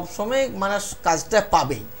সবসময় মানে কাজটা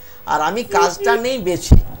পাবেই। আর আমি কাজটা নেই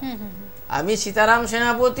বেছে, আমি সীতারাম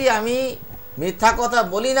সেনাপতি, আমি মিথ্যা কথা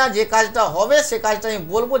বলি না, যে কাজটা হবে সে কাজটা আমি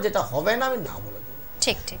বলবো, যেটা হবে না আমি না বলে দেবো।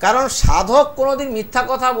 ঠিক ঠিক। কারণ সাধক কোনোদিন মিথ্যা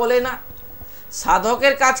কথা বলে না,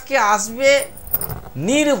 সাধকের কাজকে আসবে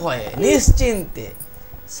নির্ভয়ে নিশ্চিন্তে।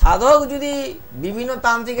 সাধক যদি বিভিন্ন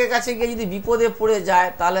তান্ত্রিকের কাছে গিয়ে যদি বিপদে পড়ে যায়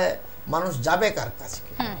তাহলে মানুষ যাবে কার কাছে?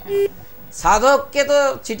 সাধককে তো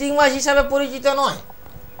চিটিংবাজ হিসাবে পরিচিত নয়,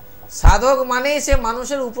 সাধক মানেই সে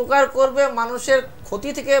মানুষের উপকার করবে, মানুষের ক্ষতি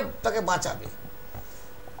থেকে তাকে বাঁচাবে।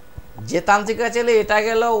 যে তান্ত্রিক কাছে এটা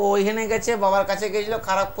গেল, ওইখানে গেছে, বাবার কাছে গেছিল,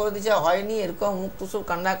 খারাপ করে দিচ্ছে, হয়নি, এরকম মুখ তুসুর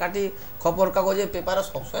কান্নাকাটি খবর কাগজে পেপারে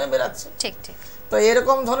সবসময় বেরাচ্ছে। ঠিক ঠিক। তো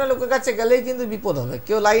এরকম ধরনের লোকের কাছে গেলেই কিন্তু বিপদ হবে।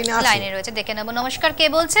 কেউ লাইনে আছে? লাইনে রয়েছে, দেখে নেব। নমস্কার, কে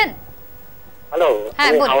বলছেন? হ্যালো, হ্যাঁ,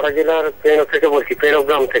 আমি বলুন। হাওড়া জেলার পেনব থেকে বলছি, পেনব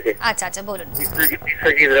গ্রাম থেকে। আচ্ছা আচ্ছা, বলুন।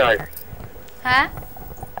 বিশ্বজিৎ রায়। হ্যাঁ,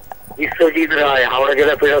 বিশ্বজিৎ রায়, হাওড়া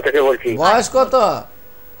জেলার পেনব থেকে বলছি। বয়স কত?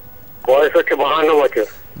 বয়স হচ্ছে 52 বছর।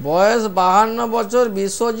 বয়স 52 বছর।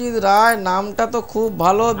 বিশ্বজিৎ রায়, নামটা তো খুব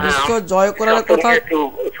ভালো। বিশ্ব জয় করার কথা,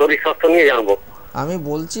 শরীর স্বাস্থ্য নিয়ে জানবো। আমি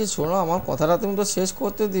বলছি শোনো, আমার কথাটা তুমি তো শেষ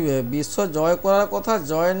করতে দিবে। বিশ্ব জয় করার কথা,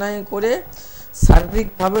 জয় নাই করে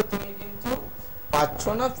শারীরিকভাবে তুমি কিন্তু পাচ্ছ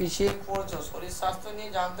না, পিছিয়ে পড়ছো। শরীর স্বাস্থ্য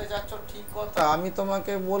নিয়ে জানতে চাচ্ছ, ঠিক কথা। আমি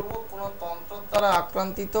তোমাকে বলবো কোনো তন্ত্র দ্বারা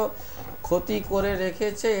আক্রান্তিত ক্ষতি করে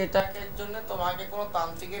রেখেছে, এটাকে জন্য তোমাকে কোনো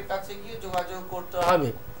তান্ত্রিকের কাছে গিয়ে যোগাযোগ করতে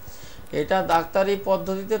হবে। এটা ডাক্তারি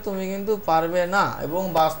পদ্ধতিতে তুমি কিন্তু পারবে না। এবং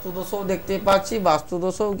বাস্তুদোষও দেখতে পাচ্ছি,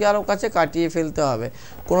 বাস্তুদোষও কি আরও কাছে কাটিয়ে ফেলতে হবে।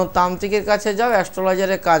 কোনো তান্ত্রিকের কাছে যাও,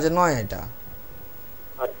 অ্যাস্ট্রোলজারের কাজ নয় এটা।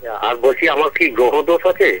 আচ্ছা, আর বলছি আমার কি গ্রহ দোষ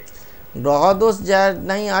আছে? গ্রহদোষ যা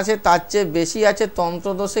নাই আছে তার চেয়ে বেশি আছে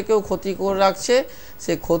তন্ত্রদোষে কেউ ক্ষতি করে রাখছে,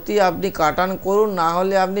 সে ক্ষতি আপনি কাটান করুন, না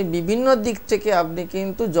হলে আপনি বিভিন্ন দিক থেকে আপনি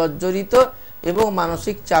কিন্তু জর্জরিত এবং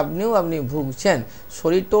মানসিক চাপ নিয়েও আপনি ভুগছেন।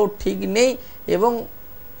 শরীরটাও ঠিক নেই এবং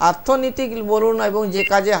অর্থনীতিক বলুন এবং যে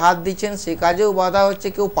কাজে হাত দিচ্ছেন সে কাজেও বাধা হচ্ছে,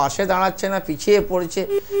 কেউ পাশে দাঁড়াচ্ছে না, পিছিয়ে পড়ছে।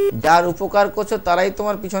 যার উপকার করছো তারাই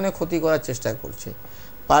তোমার পিছনে ক্ষতি করার চেষ্টা করছে।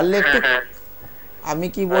 পারলে একটু, আমি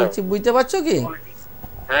কি বলছি বুঝতে পারছো কি?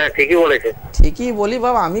 হ্যাঁ, ঠিকই বলেছে। ঠিকই বলি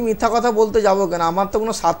বাবা, আমি মিথ্যা কথা বলতে যাবো কেন? আমার তো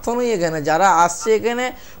কোনো স্বার্থ নেই এখানে। যারা আসছে এখানে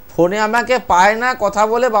ফোনে আমাকে পায় না, কথা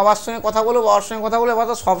বলে, বাবার সঙ্গে কথা বলে, বাবার সঙ্গে কথা বলে, বাবা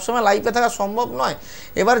তো সবসময় লাইফে থাকা সম্ভব নয়।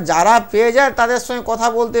 এবার যারা পেয়ে যায় তাদের সঙ্গে কথা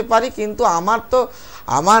বলতে পারি, কিন্তু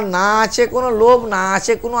আমার না আছে কোনো লোভ, না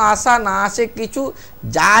আছে কোনো আশা, না আছে কিছু।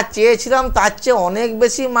 যা চেয়েছিলাম তার চেয়ে অনেক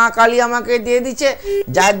বেশি মা কালী আমাকে দিয়ে দিচ্ছে,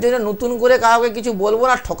 যার জন্য নতুন করে কাউকে কিছু বলবো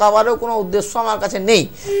না, ঠকাবারও কোনো উদ্দেশ্য আমার কাছে নেই।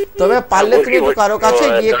 তবে পারলে তুমি একটু কারো কাছে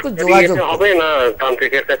গিয়ে একটু যোগাযোগ হবে না,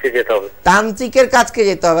 তান্ত্রিকের কাছে যেতে হবে। তান্ত্রিকের কাছকে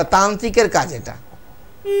যেতে হবে, তান্ত্রিকের কাজ এটা।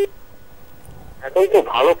 এখন তো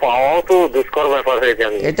ভালো পাওয়াও তো দুষ্কর ব্যাপার হয়ে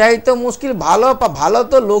যাবে। এটাই তো মুশকিল। ভালো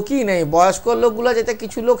তো লোকই নেই। বয়স্ক লোকগুলো যেটা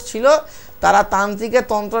কিছু লোক ছিল তারা তান্ত্রিকের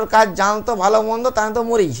তন্ত্রের কাজ জানতো ভালো মন্দ, তারা তো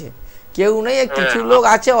মরেছে। কেউ নেই, কিছু লোক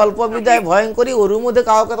আছে অল্প বিদায় ভয়ঙ্করী, ওর মধ্যে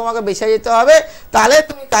কাউকে তোমাকে বেছে যেতে হবে, তাহলে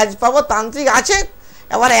তুমি কাজ পাবো। তান্ত্রিক আছে,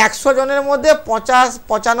 এবার 100 জনের মধ্যে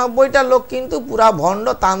 95টা লোক কিন্তু পুরা ভণ্ড,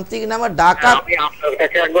 তান্ত্রিক নামে ডাকা। আমি আপনার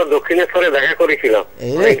কাছে একবার দক্ষিণেশ্বরে দেখা করেছিলাম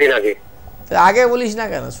অনেকদিন আগে। আগে বলিস না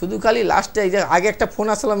কেন? শুধু খালি লাস্টে আগে একটা ফোন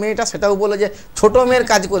আসলো মেয়েটা, সেটাও বলে যে ছোট মেয়ের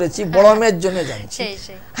কাজ করেছি, বড় মেয়ের জন্য জানছি।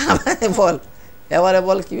 বল এবারে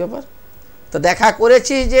বল কি ব্যাপার? তো দেখা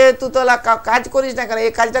করেছিস যেহেতু তাহলে কাজ করিস না কেন?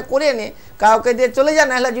 এই কাজটা করে নে, কাউকে দিয়ে চলে যা,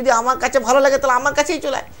 নাহলে যদি আমার কাছে ভালো লাগে তাহলে আমার কাছেই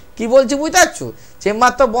চলে আয়। কি বলছি বুঝতে পারছো?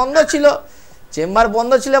 চেম্বার তো বন্ধ ছিল, চেম্বার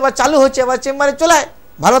বন্ধ ছিল, এবার চালু হচ্ছে, এবার চেম্বারে চলে আয়,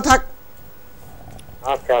 ভালো থাক।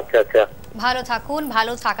 আচ্ছা আচ্ছা আচ্ছা, ভালো থাকুন।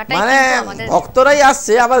 ভালো থাকাটাই মানে কিন্তু আমাদের। ভক্তরাই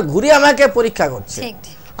আসছে আবার ঘুরে আমাকে পরীক্ষা করছে। ঠিক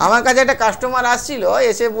ঠিক। আমার কাছে একটা কাস্টমার আসছিল,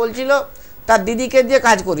 এসে বলছিল তার দিদিকে দিয়ে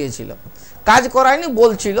কাজ করিয়েছিল, কাজ করায়নি,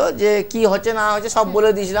 বলছিল যে কি হচ্ছে না হচ্ছে সব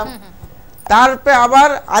বলে দিয়েছিলাম। তারপরে আবার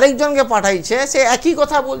আরেকজনকে পাঠাইছে, সে একই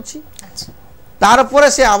কথা বলছি। তারপরে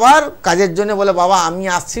সে আবার কাজের জন্য বলে বাবা আমি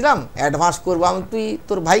আসছিলাম, অ্যাডভান্স করবো। আমি তুই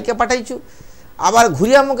তোর ভাইকে পাঠাইছু, আবার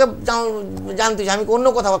ঘুরিয়ে আমাকে জানতে আমি অন্য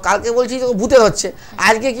কথা কালকে বলছি তোকে ভূতে ধরছে,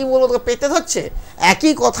 আজকে কি বলবো তোকে পেতে ধরছে,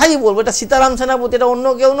 একই কথাই বলবো, এটা সীতারাম সেনাপতি, এটা অন্য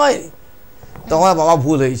কেউ নয়। তখন বাবা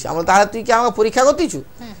ভুল হয়েছে। আমরা তাহলে তুই কি আমাকে পরীক্ষা করতেছু?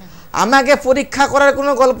 আমাকে পরীক্ষা করার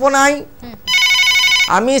কোনো গল্প নাই।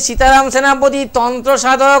 আমি সীতারাম সেনাপতি, তন্ত্র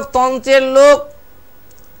সাধক, তন্ত্রের লোক।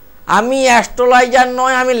 আমি অ্যাস্ট্রোলজার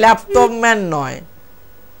নয়, আমি ল্যাপটপ ম্যান নয়,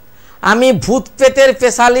 আমি ভূত প্রেতের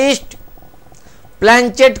স্পেশালিস্ট।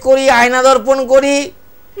 প্ল্যানচেট করি, আয়না দর্পণ করি,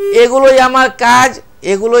 এগুলোই আমার কাজ,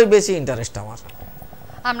 এগুলোই বেশি ইন্টারেস্ট আমার।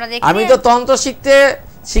 আমি তো তন্ত্র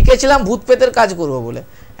শিখেছিলাম ভূত প্রেতের কাজ করবো বলে,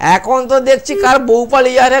 এখন তো দেখছি কার বউ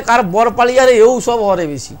পালিয়ারে কার বর পালিয়ারে এও সব হরে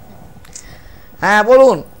বেশি। হ্যাঁ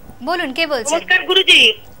বলুন। বলুন, কে বলছেন? নমস্কার গুরুজি।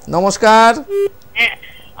 নমস্কার। হ্যাঁ,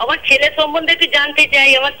 আমার ছেলে সম্বন্ধে একটু জানতে চাই।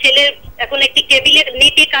 আমার ছেলে এখন একটি কেবিলের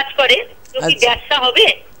নেটে কাজ করে, তো কি ব্যবসা হবে?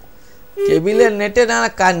 কেবিলের নেটে না,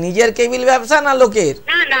 নিজের কেবিল ব্যবসা না লোকের?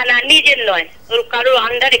 না না না, নিজের নয়, ওর কারো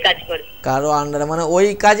আন্ডারে কাজ করে। কারো আন্ডারে মানে ওই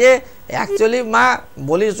কাজে অ্যাকচুয়ালি মা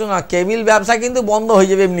বলিস না, কেবিল ব্যবসা কিন্তু বন্ধ হয়ে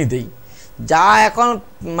যাবে এমনিতেই। যা এখন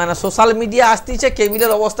মানে সোশ্যাল মিডিয়া আসতেছে,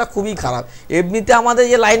 কেবিলের অবস্থা খুবই খারাপ। এমনিতে আমাদের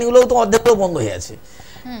যে লাইনগুলোও তো অর্ধেকও বন্ধ হয়ে আছে।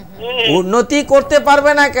 উন্নতি করতে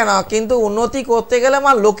পারবে না কেন, কিন্তু উন্নতি করতে গেলে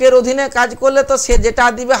মা লোকের অধীনে কাজ করলে তো সে যেটা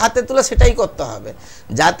দিবে হাতে তুলে সেটাই করতে হবে,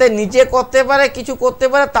 যাতে নিজে করতে পারে, কিছু করতে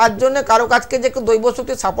পারে। তার জন্য কারো কাজকে যে একটু দৈব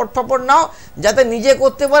শক্তি সাপোর্ট নাও, যাতে নিজে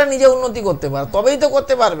করতে পারে, নিজে উন্নতি করতে পারে, তবেই তো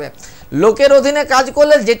করতে পারবে। লোকের অধীনে কাজ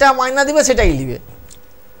করলে যেটা মাইনা দিবে সেটাই দিবে,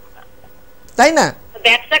 তাই না?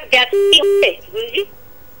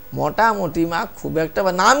 মোটামুটি মা, খুব একটা।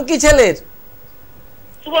 নাম কি ছেলের?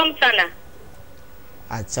 শুভম সানা।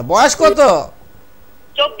 আচ্ছা, বয়স কত?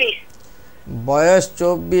 24। বয়স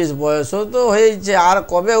 24, বয়সও তো হয়েছে, আর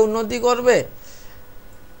কবে উন্নতি করবে?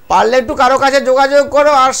 পারলে একটু কারো কাছে যোগাযোগ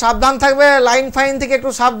করো, আর সাবধান থাকবে, লাইন ফাইন থেকে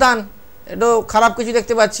একটু সাবধান। একটু খারাপ কিছু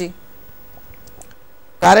দেখতে পাচ্ছি,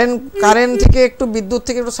 কারেন্ট থেকে একটু, বিদ্যুৎ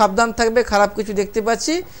থেকে একটু সাবধান থাকবে, খারাপ কিছু দেখতে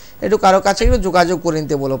পাচ্ছি। একটু কারো কাছে একটু যোগাযোগ করে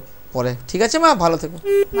নিতে বলো পরে, ঠিক আছে মা? ভালো থেকো।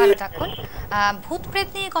 ভালো থাকুন। ভূত প্রেত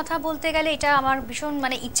নিয়ে কথা বলতে গেলে এটা আমার ভীষণ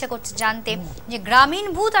মানে ইচ্ছে করছে জানতে যে গ্রামীণ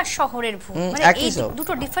ভূত আর শহরের ভূত মানে এই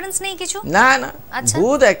দুটো ডিফারেন্স নেই কিছু? না না,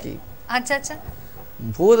 ভূত একই। আচ্ছা আচ্ছা।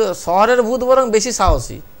 ভূত, শহরের ভূত বরং বেশি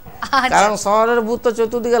সাহসী, কারণ শহরের ভূত তো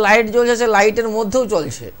চতুর্দিকে লাইট জ্বলছে, লাইটের মধ্যেও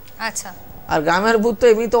চলছে। আচ্ছা। আর গ্রামের ভূত তো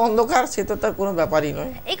এমনি তো অন্ধকার, সে তো তার কোনো ব্যাপারই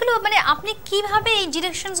নয়। এগুলো মানে আপনি কিভাবে এই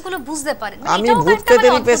ডিরেকশনস গুলো বুঝতে পারেন? আমি ভূত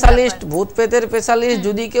প্রেতের স্পেশালিস্ট, ভূত প্রেতের স্পেশালিস্ট।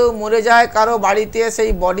 যদি কেউ মরে যায় কারো বাড়িতে,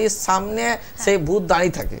 সেই বডির সামনে সেই ভূত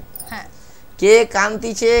দাঁড়িয়ে থাকে, কে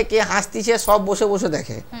কাঁদতিছে কে হাসতিছে সব বসে বসে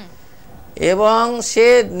দেখে, এবং সে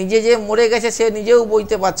নিজে যে মরে গেছে সে নিজেও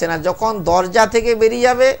বুঝতে পারছে না। যখন দরজা থেকে বেরিয়ে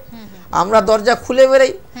যাবে, আমরা দরজা খুলে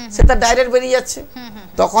বেরোই, সে তার ডাইরেক্ট বেরিয়ে যাচ্ছে,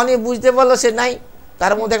 তখনই বুঝতে পারলো সে নাই।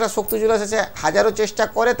 তার মধ্যে একটা শক্তি চলে এসেছে, হাজারো চেষ্টা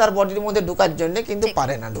করে তার বডির মধ্যে ঢুকার জন্য, কিন্তু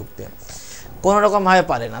পারে না ঢুকতে, কোনো রকমভাবে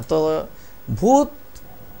পারে না। তো ভূত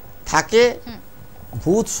থাকে,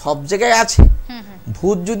 ভূত সব জায়গায় আছে।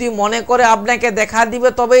 ভূত যদি মনে করে আপনাকে দেখা দিবে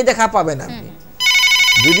তবেই দেখা পাবেন আপনি।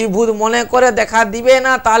 যদি ভূত মনে করে দেখা দিবে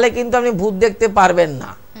না, তাহলে কিন্তু আপনি ভূত দেখতে পারবেন না,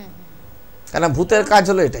 কারণ ভূতের কাজ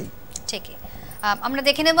হলো এটাই। ঠিক। আমরা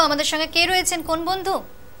দেখে নেব আমাদের সঙ্গে কে রয়েছেন, কোন বন্ধু?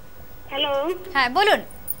 হ্যালো। হ্যাঁ বলুন।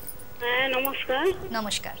 হ্যাঁ নমস্কার।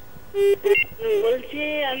 নমস্কার। বলছি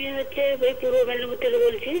আমি হচ্ছে ওই পূর্ব মেদিনীপুর থেকে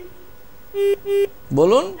বলছি।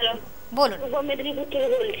 বলুন। বলুন। পূর্ব মেদিনীপুর থেকে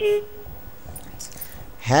বলছি।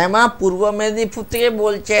 হ্যাঁ মা, পূর্ব মেদিনীপুর থেকে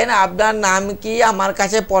বলছেন। আপনার নাম কি, আমার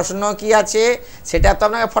কাছে প্রশ্ন কি আছে সেটা তো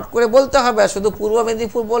আপনাকে ফট করে বলতে হবে। শুধু পূর্ব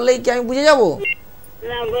মেদিনীপুর বললেই কি আমি বুঝে যাব?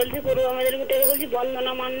 না, বলছি পূর্ব মেদিনীপুর থেকে বলছি,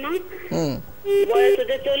 বন্দনা মান্না। বয়স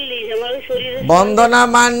হচ্ছে 40। আমার শরীরে বন্দনা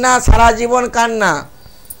মান্না, সারা জীবন কান্না,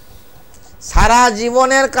 সারা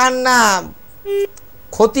জীবনের কান্না,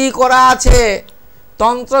 ক্ষতি করা আছে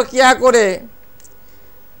তন্ত্র ক্রিয়া করে।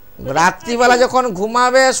 রাত্রিবেলা যখন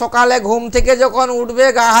ঘুমাবে, সকালে ঘুম থেকে যখন উঠবে,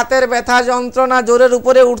 গা হাতের ব্যথা যন্ত্রণা, জোরের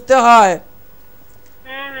উপরে উঠতে হয়।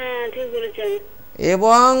 ঠিক বলেছেন।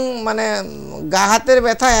 এবং মানে গা হাতের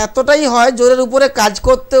ব্যথা এতটাই হয়, জোরের উপরে কাজ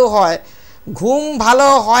করতেও হয়। ঘুম ভালো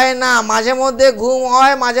হয় না, মাঝে মধ্যে ঘুম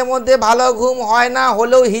হয়, মাঝে মধ্যে ভালো ঘুম হয় না,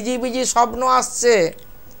 হলেও হিজিবিজি স্বপ্ন আসছে।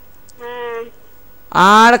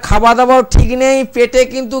 আর খাওয়া দাওয়াও ঠিক নেই, পেটে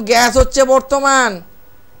কিন্তু গ্যাস হচ্ছে বর্তমান।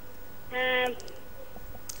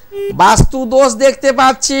 বাস্তু দোষ দেখতে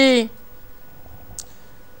পাচ্ছি,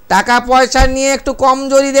 টাকা পয়সা নিয়ে একটু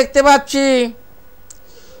কমজোরি দেখতে পাচ্ছি,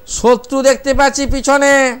 শত্রু দেখতে পাচ্ছি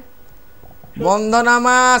পিছনে। বন্ধনা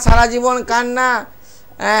মা, সারা জীবন কান্না,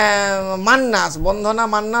 মান্না, বন্ধনা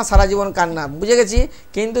মান্না, সারা জীবন কান্না, বুঝে গেছি।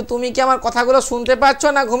 কিন্তু তুমি কি আমার কথাগুলো শুনতে পাচ্ছ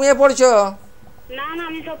না ঘুমিয়ে পড়ছো? না না,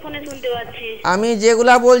 আমি সব ফোনে শুনতে পাচ্ছি। আমি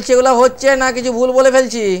যেগুলা বলছি এগুলা হচ্ছে না কিছু ভুল বলে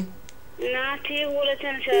ফেলছি? না ঠিক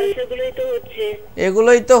বলেছেন স্যার, সেগুলোই তো হচ্ছে।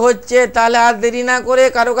 এগুলোই তো হচ্ছে। তাহলে আর দেরি না করে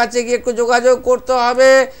কারো কাছে গিয়ে একটু যোগাযোগ করতে হবে।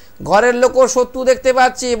 ঘরের লোকও শত্রু দেখতে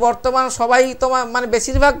পাচ্ছি বর্তমান, সবাই তোমার মানে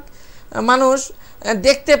বেশিরভাগ মানুষ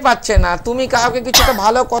দেখতে পাচ্ছে না তুমি কাউকে কিছু একটা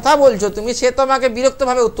ভালো কথা বলছো তুমি, সে তোমাকে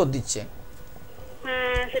বিরক্তভাবে উত্তর দিচ্ছে।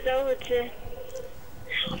 হ্যাঁ সেটাও হচ্ছে।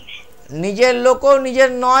 নিজের লোকও নিজের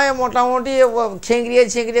নয়, মোটামুটি ছেঁকড়িয়ে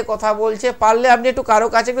ছেঁকড়িয়ে কথা বলছে। পারলে আপনি একটু কারো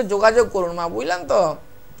কাছে একটু যোগাযোগ করুন মা, বুঝলেন তো?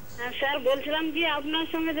 হ্যাঁ স্যার, বলছিলাম যে আপনার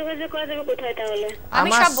সঙ্গে যোগাযোগ করা যাবে কোথায় তাহলে?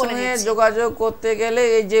 আমার সঙ্গে যোগাযোগ করতে গেলে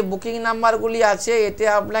এই যে বুকিং নাম্বারগুলি আছে এতে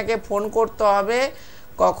আপনাকে ফোন করতে হবে,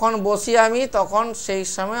 কখন বসি আমি তখন সেই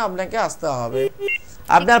সময় আপনাকে আসতে হবে।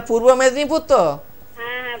 আপনার পূর্ব মেদিনীপুর তো?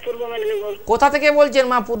 হ্যাঁ হ্যাঁ, পূর্ব মেদিনীপুর। কোথা থেকে বলছেন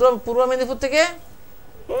মা? পূর্ব মেদিনীপুর থেকে?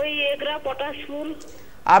 ওই এগরা পটাশপুর।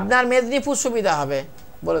 আপনার মেদিনীপুর সুবিধা হবে,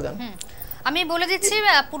 বলে দেন। আমি বলে দিচ্ছি,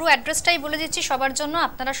 পুরো অ্যাড্রেসটাই বলে দিচ্ছি সবার জন্য,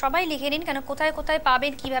 আপনারা সবাই লিখে নিন, কেন কোথায় কোথায়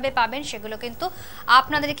পাবেন কিভাবে পাবেন সেগুলো কিন্তু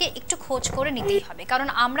আপনাদেরকে একটু খোঁজ করে নিতেই হবে, কারণ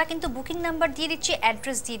আমরা কিন্তু বুকিং নাম্বার দিয়ে দিচ্ছি,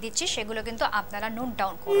 অ্যাড্রেস দিয়ে দিচ্ছি, সেগুলো কিন্তু আপনারা নোট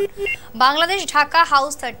ডাউন করুন। Bangladesh, Dhaka,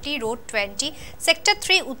 house 30, road 20, sector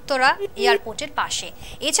 3, Uttara এয়ারপোর্টের পাশে।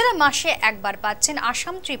 এছাড়া মাসে একবার পাচ্ছেন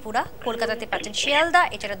আসাম, ত্রিপুরা, কলকাতাতে পাচ্ছেন শিয়ালদা,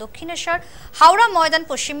 এছাড়া দক্ষিণেশ্বর, হাওড়া ময়দান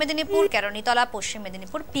পশ্চিম মেদিনীপুর, কেরানীতলা পশ্চিম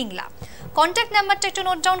মেদিনীপুর, পিংলা। কন্ট্যাক্ট নাম্বারটা একটু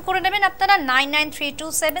নোট ডাউন করে নেবেন আপনারা,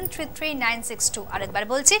 9932733962। আরেকবার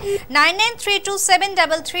বলছি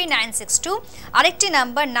 9932733962। আরেকটি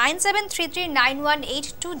নাম্বার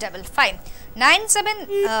 9733918255,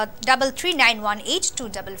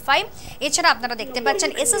 9733918255। এছাড়া আপনারা দেখতে পাচ্ছেন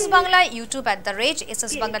SS Bangla YouTube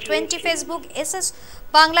 @SS Bangla 20 Facebook, SS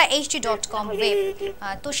Bangla HD.com web.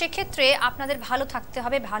 তো সেক্ষেত্রে আপনাদের ভালো থাকতে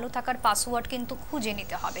হবে, ভালো থাকার পাসওয়ার্ড কিন্তু খুঁজে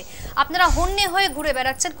নিতে হবে। আপনারা হন্যে হয়ে ঘুরে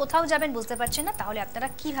বেড়াচ্ছেন, কোথাও যাবেন বুঝতে পারছেন না, তাহলে আপনারা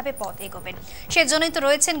কিভাবে পথ এগোবেন? সেজন্যই তো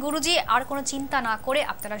রয়েছেন গুরুজি। আর কোনো চিন্তা না করে,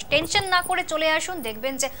 আপনারা টেনশন না করে চলে আসুন,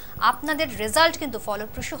 দেখবেন যে আপনাদের রেজাল্ট কিন্তু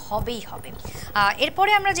ফলপ্রসূ হবেই হবে।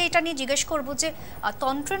 এরপরে আমরা যেটা নিয়ে জিজ্ঞেস করব যে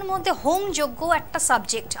তন্ত্রের মধ্যে হোম যজ্ঞ একটা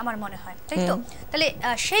সাবজেক্ট আমার মনে হয়, তাই তো? তাহলে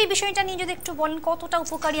সেই বিষয়টা নিয়ে যদি একটু বলেন কতটা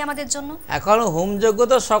উপকারী আমাদের জন্য। এখন হোম যজ্ঞ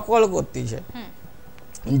তো সকল করতেছে,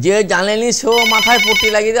 যে জানেনি সেও মাথায় পট্টি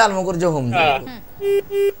লাগিয়ে দিয়ে আরম্ভ করছে হোম যজ্ঞ।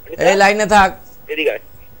 এই লাইনে থাক।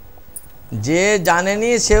 যে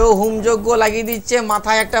জানেনি সেও হোম যজ্ঞ লাগিয়ে দিচ্ছে,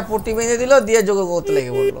 মাথায় একটা পট্টি বেঁধে দিল, দিয়ে যজ্ঞ করতে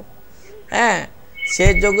লেগে পড়লো। হ্যাঁ, সে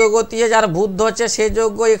যজ্ঞ করতে যার ভূত ধরছে সে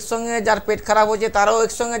যজ্ঞ একসঙ্গে, যার পেট খারাপ হচ্ছে তারও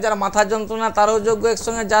একসঙ্গে, যার মাথার যন্ত্রণা তারও যজ্ঞ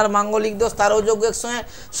একসঙ্গে, যার মাঙ্গলিক দোষ তারও যজ্ঞ একসঙ্গে,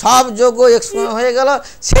 সব যজ্ঞ একসঙ্গে হয়ে গেল।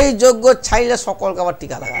 সেই যজ্ঞ ছাইলে সকলকে আবার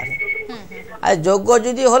টিকা লাগায়। আর যজ্ঞ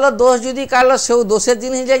যদি হলো, দোষ যদি কাটলো, সেও দোষের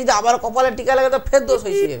জিনিস যায়, যদি আবার কপালে টিকা লাগে তো ফের দোষ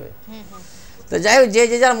হয়েছে যাবে। তো যাই হোক, যে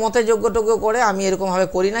যার মতে যজ্ঞ টজ্ঞ করে, আমি এরকম ভাবে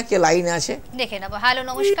করি না। কে লাইনে আছে দেখে নেবো। হ্যালো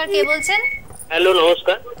নমস্কার, কে বলছেন? হ্যালো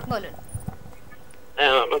নমস্কার, বলুন।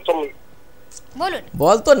 হ্যাঁ আমার তো বলুন।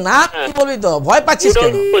 বল তো না, কি বলবি তো, ভয় পাচ্ছিস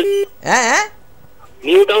কেন? হ্যাঁ হ্যাঁ,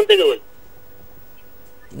 নিউ টাউন থেকে বলছি।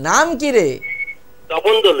 নাম কি রে?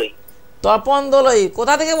 তপন দলই। তপন দলই,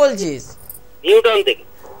 কোথা থেকে বলছিস? নিউ টাউন থেকে।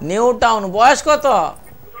 New town. বয়স কত?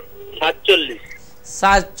 47।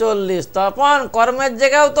 47। তপন, কর্মের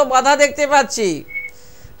জায়গাও তো বাধা দেখতে পাচ্ছি,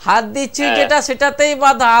 হাত দিচ্ছিস যেটা সেটাতেই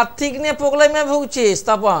বাধা, আর্থিক নিয়ে প্রবলেমে ভুগছিস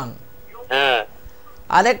তপন। হ্যাঁ,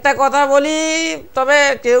 আরেকটা কথা বলি, তবে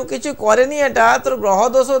কেউ কিছু করেনি, এটা তোর গ্রহ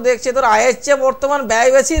দোষও দেখছে, তোর আয়ের চেয়ে বর্তমান ব্যয়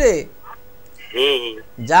বেশি রে।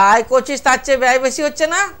 যা আয় করছিস তার চেয়ে ব্যয় বেশি হচ্ছে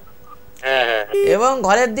না? এবং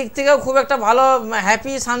ঘরের দিক থেকেও খুব একটা ভালো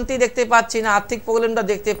হ্যাপি শান্তি দেখতে পাচ্ছি না, আর্থিক প্রবলেমটা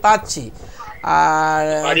দেখতে পাচ্ছি। আর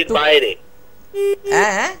বাইরে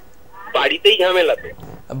হ্যাঁ, বাড়িতেই ঝামেলা,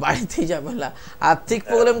 বাড়িতেই ঝামেলা, আর্থিক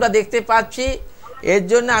প্রবলেমটা দেখতে পাচ্ছি। এর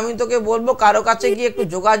জন্য আমি তোকে বলবো কারো কাছে গিয়ে একটু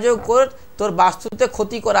যোগাযোগ কর, তোর বাস্তুতে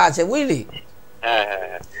ক্ষতি করা আছে, বুঝলি?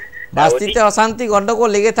 বাস্তুতে অশান্তি গন্ডগোল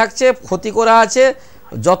লেগে থাকছে, ক্ষতি করা আছে,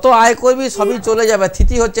 যত আয় করবি সবই চলে যাবে,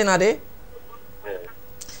 থিতি হচ্ছে না রে।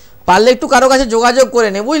 পারলে একটু কারো কাছে যোগাযোগ করে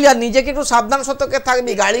নে, বুঝলি? আর নিজেকে একটু সাবধান সতর্কে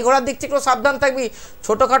থাকবি, গাড়ি ঘোড়ার দিক থেকে একটু সাবধান থাকবি।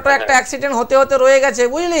 ছোটখাটো একটা অ্যাক্সিডেন্ট হতে হতে রয়ে গেছে,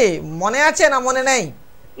 বুঝলি? মনে আছে না মনে নেই?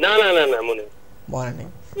 না না না না, মনে নেই।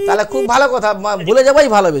 তাহলে খুব ভালো কথা, ভুলে যাবাই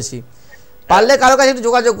ভালো বেশি। পারলে কারো কাছে একটু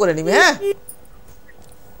যোগাযোগ করে নিবি। হ্যাঁ,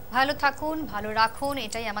 ভালো থাকুন, ভালো রাখুন,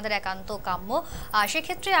 এটাই আমাদের একান্ত কাম্য।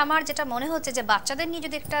 সেক্ষেত্রে আমার যেটা মনে হচ্ছে যে বাচ্চাদের নিয়ে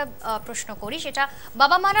যদি একটা প্রশ্ন করি, সেটা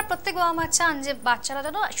বাবা মারা, প্রত্যেক বাবা মা চান যে বাচ্চারা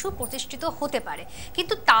যেন সুপ্রতিষ্ঠিত হতে পারে,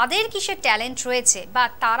 কিন্তু তাদের কিসের ট্যালেন্ট রয়েছে বা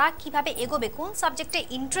তারা কিভাবে এগোবে, কোন সাবজেক্টে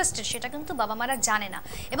ইন্টারেস্টেড, সেটা কিন্তু বাবা মারা জানে না।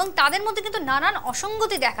 এবং তাদের মধ্যে কিন্তু নানান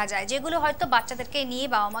অসঙ্গতি দেখা যায়, যেগুলো হয়তো বাচ্চাদেরকে নিয়ে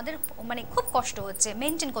বাবা মাদের মানে খুব কষ্ট হচ্ছে,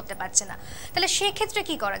 মেনটেন করতে পারছে না। তাহলে সেক্ষেত্রে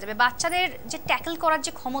কি করা যাবে? বাচ্চাদের যে ট্যাকল করার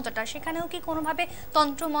যে ক্ষমতাটা, সেখানেও কি কোনোভাবে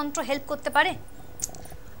তন্ত্র মন্ত্র হেল্প করতে পারে?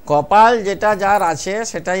 কপাল যেটা যার আছে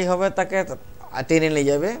সেটাই হবে, তাকে টেনে নিয়ে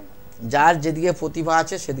যাবে। যার যেদিকে প্রতিভা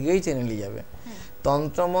আছে সেদিকেই টেনে নিয়ে যাবে।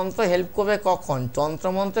 তন্ত্রমন্ত্র হেল্প করবে কখন?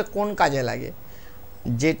 তন্ত্রমন্ত্রে কোন কাজে লাগে?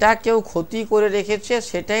 যেটা কেউ ক্ষতি করে রেখেছে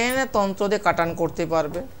সেটাই এনে তন্ত্র দিয়ে কাটান করতে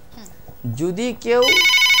পারবে। যদি কেউ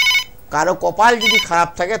কারো কপাল যদি খারাপ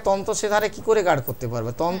থাকে তন্ত্র সে ধারে কি করে গার্ড করতে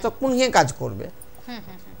পারবে? তন্ত্র কোন গিয়ে কাজ করবে?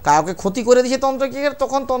 কাউকে ক্ষতি করে দিয়েছে তন্ত্র কি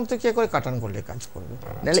তখন তন্ত্র কি করে কাটান করলে কাজ করবে,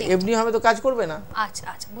 নাহলে এমনি হবে তো কাজ করবে না। আচ্ছা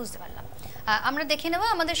আচ্ছা, বুঝতে পারলাম। আমরা দেখে নেব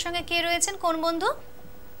আমাদের সঙ্গে কে রয়েছেন, কোন বন্ধু।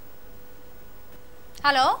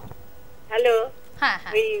 হ্যালো হ্যালো, হ্যাঁ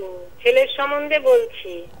হ্যাঁ ওই ছেলের সম্বন্ধে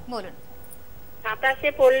বলছি। বলুন। 27-এ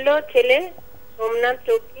পড়লো ছেলে, সোমনাথ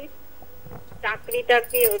চৌকি, চাকরি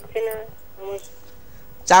টাকরি হচ্ছে না,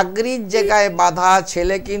 চাকরির জায়গায় বাধা।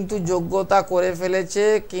 ছেলে কিন্তু যোগ্যতা করে ফেলেছে,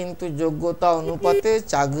 কিন্তু যোগ্যতা অনুপাতে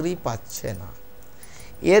চাকরি পাচ্ছে না।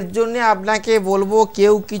 এর জন্য আপনাকে বলবো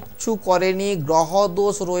কেউ কিচ্ছু করেনি, গ্রহ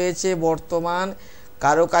দোষ রয়েছে বর্তমান।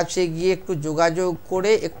 কারো কাছে গিয়ে একটু যোগাযোগ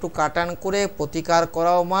করে একটু কাটান করে প্রতিকার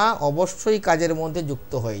করাও মা, অবশ্যই কাজের মধ্যে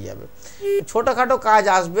যুক্ত হয়ে যাবে। ছোটোখাটো কাজ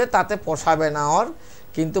আসবে, তাতে পোষাবে না ওর,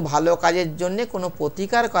 কিন্তু ভালো কাজের জন্য কোনো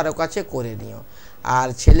প্রতিকার কারো কাছে করে নিও। আর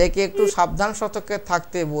ছেলেকে একটু সাবধান সতর্কে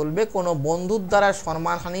থাকতে বলবে, কোনো বন্ধুর দ্বারা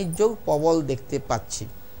সম্মানহানির যোগ প্রবল দেখতে পাচ্ছি।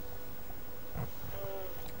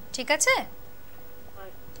 ঠিক আছে।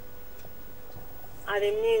 আর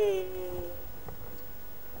এমনি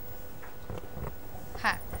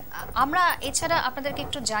হ্যাঁ, আমরা এছাড়া আপনাদেরকে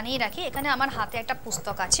একটু জানিয়ে রাখি, এখানে আমার হাতে একটা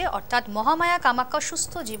পুস্তক আছে, অর্থাৎ মহামায়া কামাখ্যা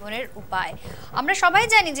সুস্থ জীবনের উপায়। আমরা সবাই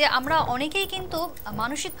জানি যে আমরা অনেকেই কিন্তু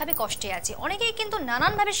মানসিকভাবে কষ্টে আছি, অনেকেই কিন্তু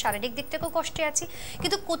নানানভাবে শারীরিক দিক থেকেও কষ্টে আছি,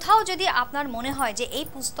 কিন্তু কোথাও যদি আপনার মনে হয় যে এই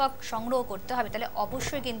পুস্তক সংগ্রহ করতে হবে, তাহলে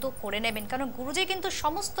অবশ্যই কিন্তু করে নেবেন, কারণ গুরুজি কিন্তু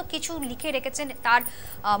সমস্ত কিছু লিখে রেখেছেন তার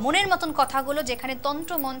মনের মতন কথাগুলো, যেখানে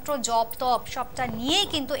তন্ত্র মন্ত্র জপ তপ সবটা নিয়েই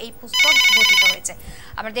কিন্তু এই পুস্তক গঠিত হয়েছে।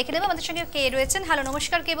 আমরা দেখে নেব আমাদের সঙ্গে কে রয়েছেন। হ্যালো,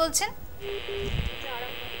 নমস্কার, কে বলছেন?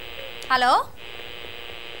 হ্যালো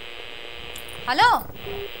হ্যালো,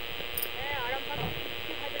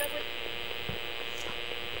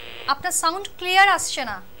 আপনার সাউন্ড ক্লিয়ার আসছে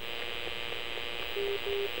না,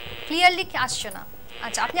 ক্লিয়ারলি আসছে না।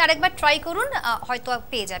 আচ্ছা, আপনি আরেকবার ট্রাই করুন, হয়তো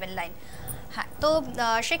পেয়ে যাবেন লাইন। হ্যাঁ, তো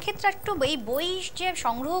সেক্ষেত্রে একটু এই বই যে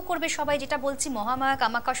সংগ্রহ করবে সবাই, যেটা বলছি মহামায়া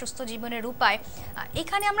কামাখ্যা সুস্থ জীবনের উপায়,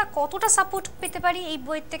 এখানে আমরা কতটা সাপোর্ট পেতে পারি এই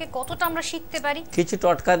বইয়ের থেকে, কতটা আমরা শিখতে পারি? কিছু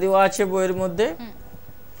টটকা দেওয়া আছে বইয়ের মধ্যে,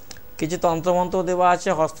 কিছু তন্ত্রমন্ত্র দেওয়া আছে,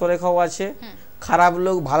 হস্তরেখাও আছে, খারাপ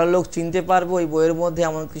লোক ভালো লোক চিনতে পারবো ওই বইয়ের মধ্যে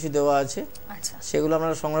এমন কিছু দেওয়া আছে। আচ্ছা, সেগুলো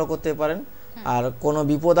আপনারা সংগ্রহ করতে পারেন। আর কোনো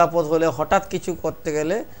বিপদ আপদ হলে হঠাৎ কিছু করতে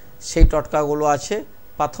গেলে সেই টটকাগুলো আছে,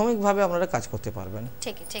 প্রাথমিকভাবে আপনারা কাজ করতে পারবেন।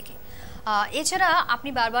 ঠিকই ঠিকই। এছাড়া আপনি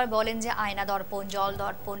বারবার বলেন যে আয়না দর্পণ, জল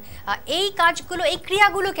দর্পণ, এই কাজগুলো, এই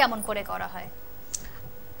ক্রিয়াগুলো কেমন করে করা হয়?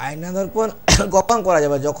 আয়না দর্পণ কখন করা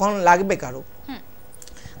যাবে? যখন লাগবে কারো,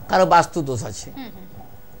 কারো বাস্তু দোষ আছে,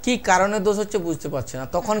 কি কারণে দোষ হচ্ছে বুঝতে পারছে না,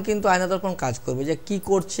 তখন কিন্তু আয়না দর্পণ কাজ করবে, যে কি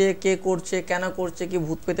করছে, কে করছে, কেন করছে, কি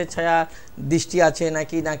ভূত পেতের ছায়া দৃষ্টি আছে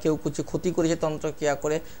নাকি, না কেউ কিছু ক্ষতি করেছে তন্ত্র ক্রিয়া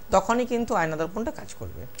করে, তখনই কিন্তু আয়না দর্পণটা কাজ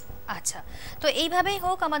করবে। আচ্ছা, তো এইভাবেই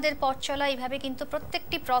হোক আমাদের পথ চলা, এইভাবে কিন্তু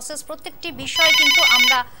প্রত্যেকটি প্রসেস, প্রত্যেকটি বিষয় কিন্তু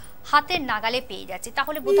আমরা হাতের নাগালে পেয়ে যাচ্ছি,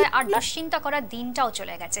 তাহলে বোধহয় আর দুশ্চিন্তা করার দিনটাও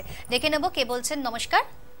চলে গেছে। দেখে নেব কে বলছেন। নমস্কার।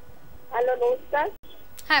 হ্যালো, নমস্কার।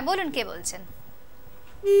 হ্যাঁ বলুন, কে বলছেন?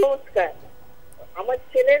 নমস্কার, আমার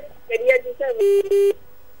ছেলের ক্যারিয়ার বিষয়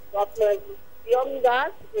আপনার প্রিয়ম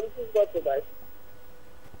দাস, 29 বছর বয়স।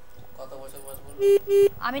 কত বছর বয়স বলুন?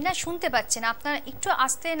 আমি না শুনতে পাচ্ছি না, আপনার একটু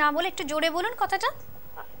আস্তে না বলে একটু জোরে বলুন কথাটা।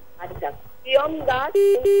 আচ্ছা, প্রিয়ম দাস,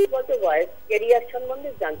 29 বছর বয়স, ক্যারিয়ার সম্বন্ধে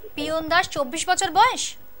জানতে। পিয়ন দাস, 24 বছর বয়স?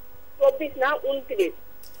 24 না, 29।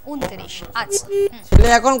 29। আচ্ছা, ছেলে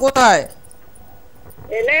এখন কোথায়?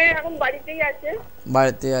 ছেলে এখন বাড়িতেই আছে।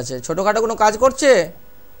 বাড়িতে আছে। ছোটখাটো কোনো কাজ করছে?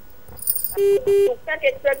 টুকটাক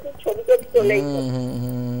একটু একটু ছবি টবি তোলেই।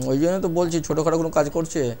 ওই জন্য তো বলছি ছোটখাটো কোনো কাজ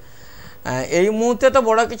করছে। এই মুহূর্তে তো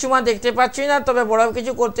বড় কিছু মা দেখতে পাচ্ছি না, তবে বড়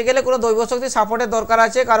কিছু করতে গেলে কোনো দৈব শক্তি সাপোর্টের দরকার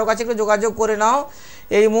আছে, কারো কাছে একটু যোগাযোগ করে নাও।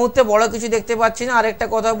 এই মুহূর্তে বড় কিছু দেখতে পাচ্ছি না। আরেকটা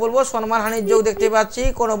কথা বলবো, সম্মানহানির যোগ দেখতে পাচ্ছি,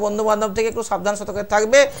 কোনো বন্ধু বান্ধব থেকে একটু সাবধান সতর্কে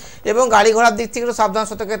থাকবে, এবং গাড়ি ঘোড়ার দিক থেকে একটু সাবধান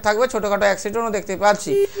সতর্কে থাকবে। ছোটোখাটো অ্যাক্সিডেন্টও দেখতে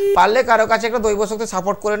পাচ্ছি। পারলে কারো কাছে একটা দৈব শক্তি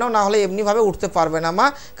সাপোর্ট করে নাও, না হলে এমনিভাবে উঠতে পারবে না মা,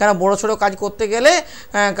 কারণ বড়ো ছোটো কাজ করতে গেলে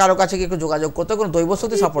কারো কাছে একটু যোগাযোগ করতে, কোনো দৈব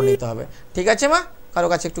শক্তি সাপোর্ট নিতে হবে। ঠিক আছে মা, কারো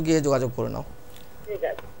কাছে একটু গিয়ে যোগাযোগ করে নাও।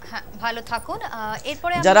 হ্যাঁ, ভালো থাকুন।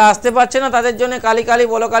 এরপরে যারা আসতে পারছে না তাদের জন্য কালী কালী,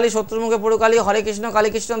 বলো কালী, শত্রুমুখে পড়ো কালী, হরে কৃষ্ণ কালী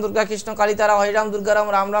কৃষ্ণ, দুর্গা কৃষ্ণ কালী তারা, হরিরাম দুর্গারাম,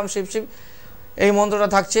 রাম রাম শিব শিব, এই মন্ত্রটা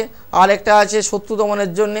থাকছে। আর একটা আছে শত্রু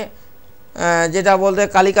দমনের জন্যে, যেটা বলতে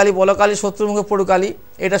কালী কালী, বলো কালী, শত্রুমুখে পড়ো কালী,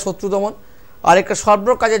 এটা শত্রু দমন। আর একটা সর্ব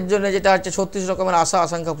কাজের জন্য যেটা হচ্ছে 36 রকমের আশা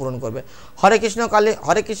আকাঙ্ক্ষা পূরণ করবে। হরে কৃষ্ণ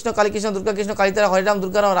কালী কৃষ্ণ দুর্গা কৃষ্ণ কালী তারা, হরে রাম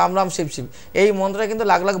দুর্গা রাম, রাম রাম শিব শিব, এই মন্ত্রটা কিন্তু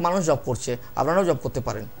লাখ লাখ মানুষ জপ করছে, আপনারাও জপ করতে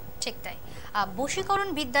পারেন। ঠিক তাই। বশীকরণ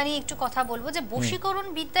বিদ্যা নিয়ে একটু কথা বলবো, যে বশীকরণ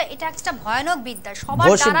বিদ্যা এটা একটা ভয়ানক বিদ্যা, সবার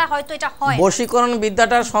দ্বারা হয়তো এটা হয়। বশীকরণ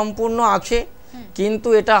বিদ্যাটা সম্পূর্ণ আছে, কিন্তু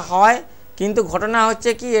এটা হয়, কিন্তু ঘটনা হচ্ছে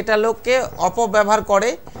কি এটা লোককে অপব্যবহার করে,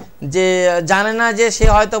 যে জানে না যে সে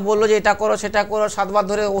হয়তো বললো যে এটা করো সেটা করো, 7 বার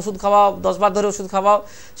ধরে ওষুধ খাওয়াও, 10 বার ধরে ওষুধ খাওয়াও,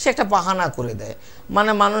 সে একটা বাহানা করে দেয়,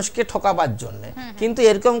 মানে মানুষকে ঠকাবার জন্যে। কিন্তু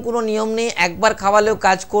এরকম কোনো নিয়ম নেই, একবার খাওয়ালেও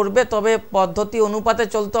কাজ করবে, তবে পদ্ধতি অনুপাতে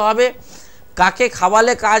চলতে হবে। কাকে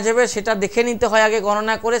খাওয়ালে কাজ হবে সেটা দেখে নিতে হয় আগে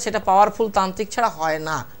গণনা করে, সেটা পাওয়ারফুল তান্ত্রিক ছাড়া হয়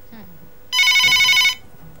না।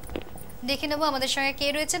 দেখে নেবো আমাদের সঙ্গে কে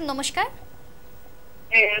রয়েছেন। নমস্কার।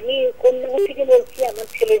 হ্যাঁ, আমি কন্যাগর থেকে বলছি আমার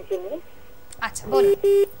ছেলের জন্য। আচ্ছা বলুন।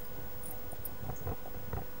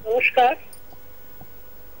 নমস্কার।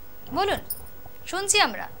 বলুন, শুনছি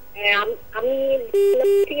আমরা। হ্যাঁ, আমি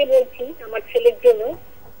কন্যাগর থেকে বলছি আমার ছেলের জন্য।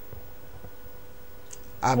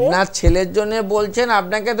 আপনার ছেলের জন্য বলছেন,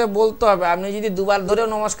 আপনাকে তো বলতে হবে। আপনি যদি 2 বার ধরেও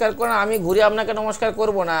নমস্কার করেন, আমি ঘুরে আপনাকে নমস্কার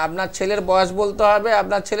করব না। আপনার ছেলের বয়স বলতে হবে,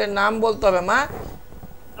 আপনার ছেলের নাম বলতে হবে। মা,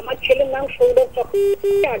 আমার ছেলের নাম সৌরভ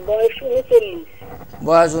চক্রবর্তী, আর বয়স 39।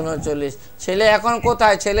 বয়স 39। ছেলে এখন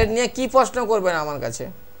কোথায়? ছেলের নিয়ে কি প্রশ্ন করবেন আমার কাছে?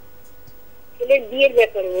 ছেলের বিয়ের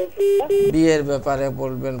ব্যাপারে বলছি। বিয়ের ব্যাপারে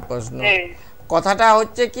বলবেন প্রশ্ন? হ্যাঁ। কথাটা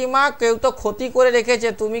হচ্ছে কি মা, কেউ তো ক্ষতি করে রেখেছে,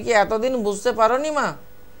 তুমি কি এতদিন বুঝতে পারোনি মা?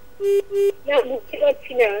 না, বুঝতে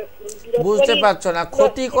পারছি না। বুঝতে পারছো না?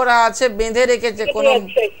 ক্ষতি করা আছে, বেঁধে রেখেছে,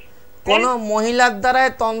 কোন মহিলার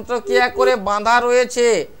দ্বারায় তন্ত্রক্রিয়া করে বাঁধা রয়েছে,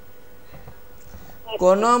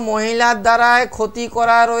 কোন মহিলার দ্বারায় ক্ষতি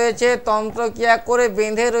করা রয়েছে, তন্ত্রক্রিয়া করে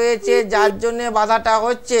বেঁধে রয়েছে, যার জন্য বাধাটা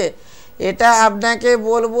হচ্ছে। এটা আপনাকে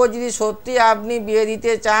বলবো, যদি সত্যি আপনি বিয়ে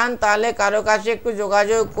দিতে চান তাহলে কারো কাছে একটু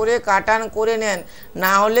যোগাযোগ করে কাটান করে নেন,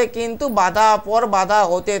 না হলে কিন্তু বাধা পর বাধা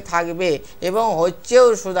হতে থাকবে এবং হচ্ছেও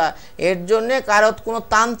সুদা। এর জন্যে কারো কোনো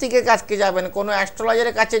তান্ত্রিকের কাছে যাবেন, কোনো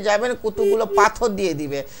অ্যাস্ট্রোলজারের কাছে যাবেন, কুতুগুলো পাথর দিয়ে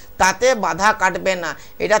দিবে, তাতে বাধা কাটবে না।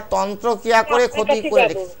 এটা তন্ত্রক্রিয়া করে ক্ষতি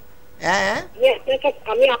করে। হ্যাঁ,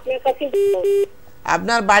 আমি আপনার কাছে।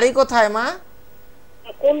 আপনার বাড়ি কোথায় মা?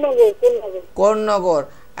 কোন্নগর।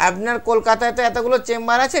 আপনার কলকাতায় তো এতগুলো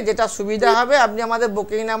চেম্বার আছে, যেটা সুবিধা হবে আপনি আমাদের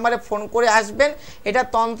বুকিং নাম্বারে ফোন করে আসবেন। এটা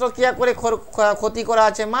তন্ত্রক্রিয়া করে ক্ষতি করা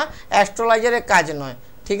আছে মা, অ্যাস্ট্রোলজারের কাজ নয়।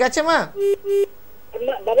 ঠিক আছে মা?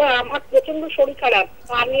 বাবা, আমার প্রচন্ড শরীর খারাপ,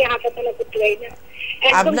 আমি হাঁটাচলা করতে পারি না।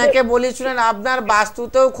 আপনাকে বলি শুনেন, আপনার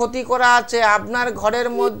বাস্তুতেও ক্ষতি করা আছে, আপনার ঘরের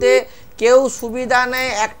মধ্যে কেউ সুবিধা নেই,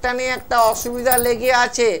 একটা নিয়ে একটা অসুবিধা লেগে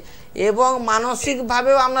আছে এবং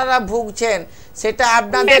মানসিকভাবেও আপনারা ভুগছেন। সেটা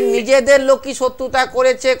আপনাদের নিজেদের লোকই শত্রুতা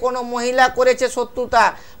করেছে, কোনো মহিলা করেছে শত্রুতা,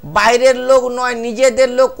 বাইরের লোক নয়, নিজেদের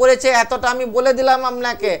লোক করেছে, এতটা আমি বলে দিলাম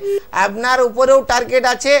আপনাকে। আপনার উপরেও টার্গেট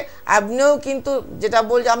আছে, আপনিও কিন্তু যেটা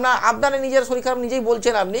বলছে আপনার নিজের শরীর খারাপ নিজেই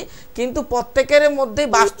বলছেন আপনি, কিন্তু প্রত্যেকের মধ্যেই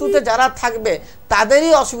বাস্তুতে যারা থাকবে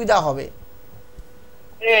তাদেরই অসুবিধা হবে।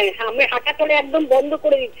 আমি হাঁটাচলা একদম বন্ধ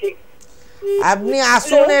করে দিচ্ছি। আপনি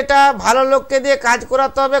আসুন, এটা ভালো লোককে দিয়ে কাজ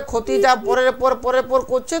করাতে হবে, ক্ষতিটা পরের পর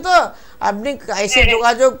করছে তো আপনি এসে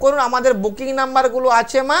যোগাযোগ করুন। আমাদের বুকিং নাম্বারগুলো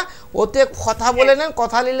আছে মা, ওতে কথা বলে নেন,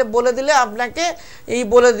 কথা নিলে বলে দিলে আপনাকে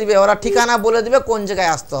বলে দিবে, ওরা ঠিকানা বলে দিবে কোন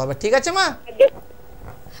জায়গায় আসতে হবে। ঠিক আছে মা?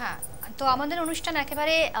 হ্যাঁ, তো আমাদের অনুষ্ঠান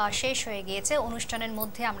একেবারে শেষ হয়ে গিয়েছে। অনুষ্ঠানের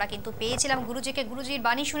মধ্যে আমরা কিন্তু পেয়েছিলাম গুরুজিকে, গুরুজির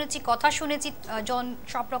বাণী শুনেছি, কথা শুনেছি,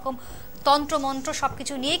 সব রকম তন্ত্র মন্ত্র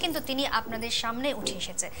সবকিছু নিয়ে কিন্তু তিনি আপনাদের সামনে উঠে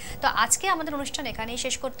এসেছে। তো আজকে আমাদের অনুষ্ঠান এখানেই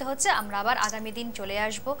শেষ করতে হচ্ছে। আমরা আবার আগামী দিন চলে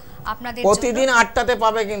আসব আপনাদের প্রতিদিন 8টাতে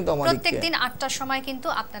পাবে, কিন্তু প্রত্যেকদিন 8টার সময় কিন্তু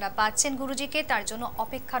আপনারা পাচ্ছেন গুরুজিকে, তার জন্য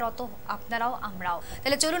অপেক্ষারত আপনারাও আমরাও।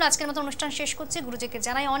 তাহলে চলুন আজকের মতো অনুষ্ঠান শেষ করছি। গুরুজিকে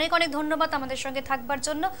জানাই অনেক অনেক ধন্যবাদ আমাদের সঙ্গে থাকবার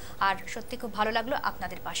জন্য, আর সত্যি খুব ভালো লাগলো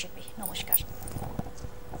আপনাদের পাশে পেয়ে। নমস্কার।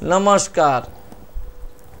 নমস্কার।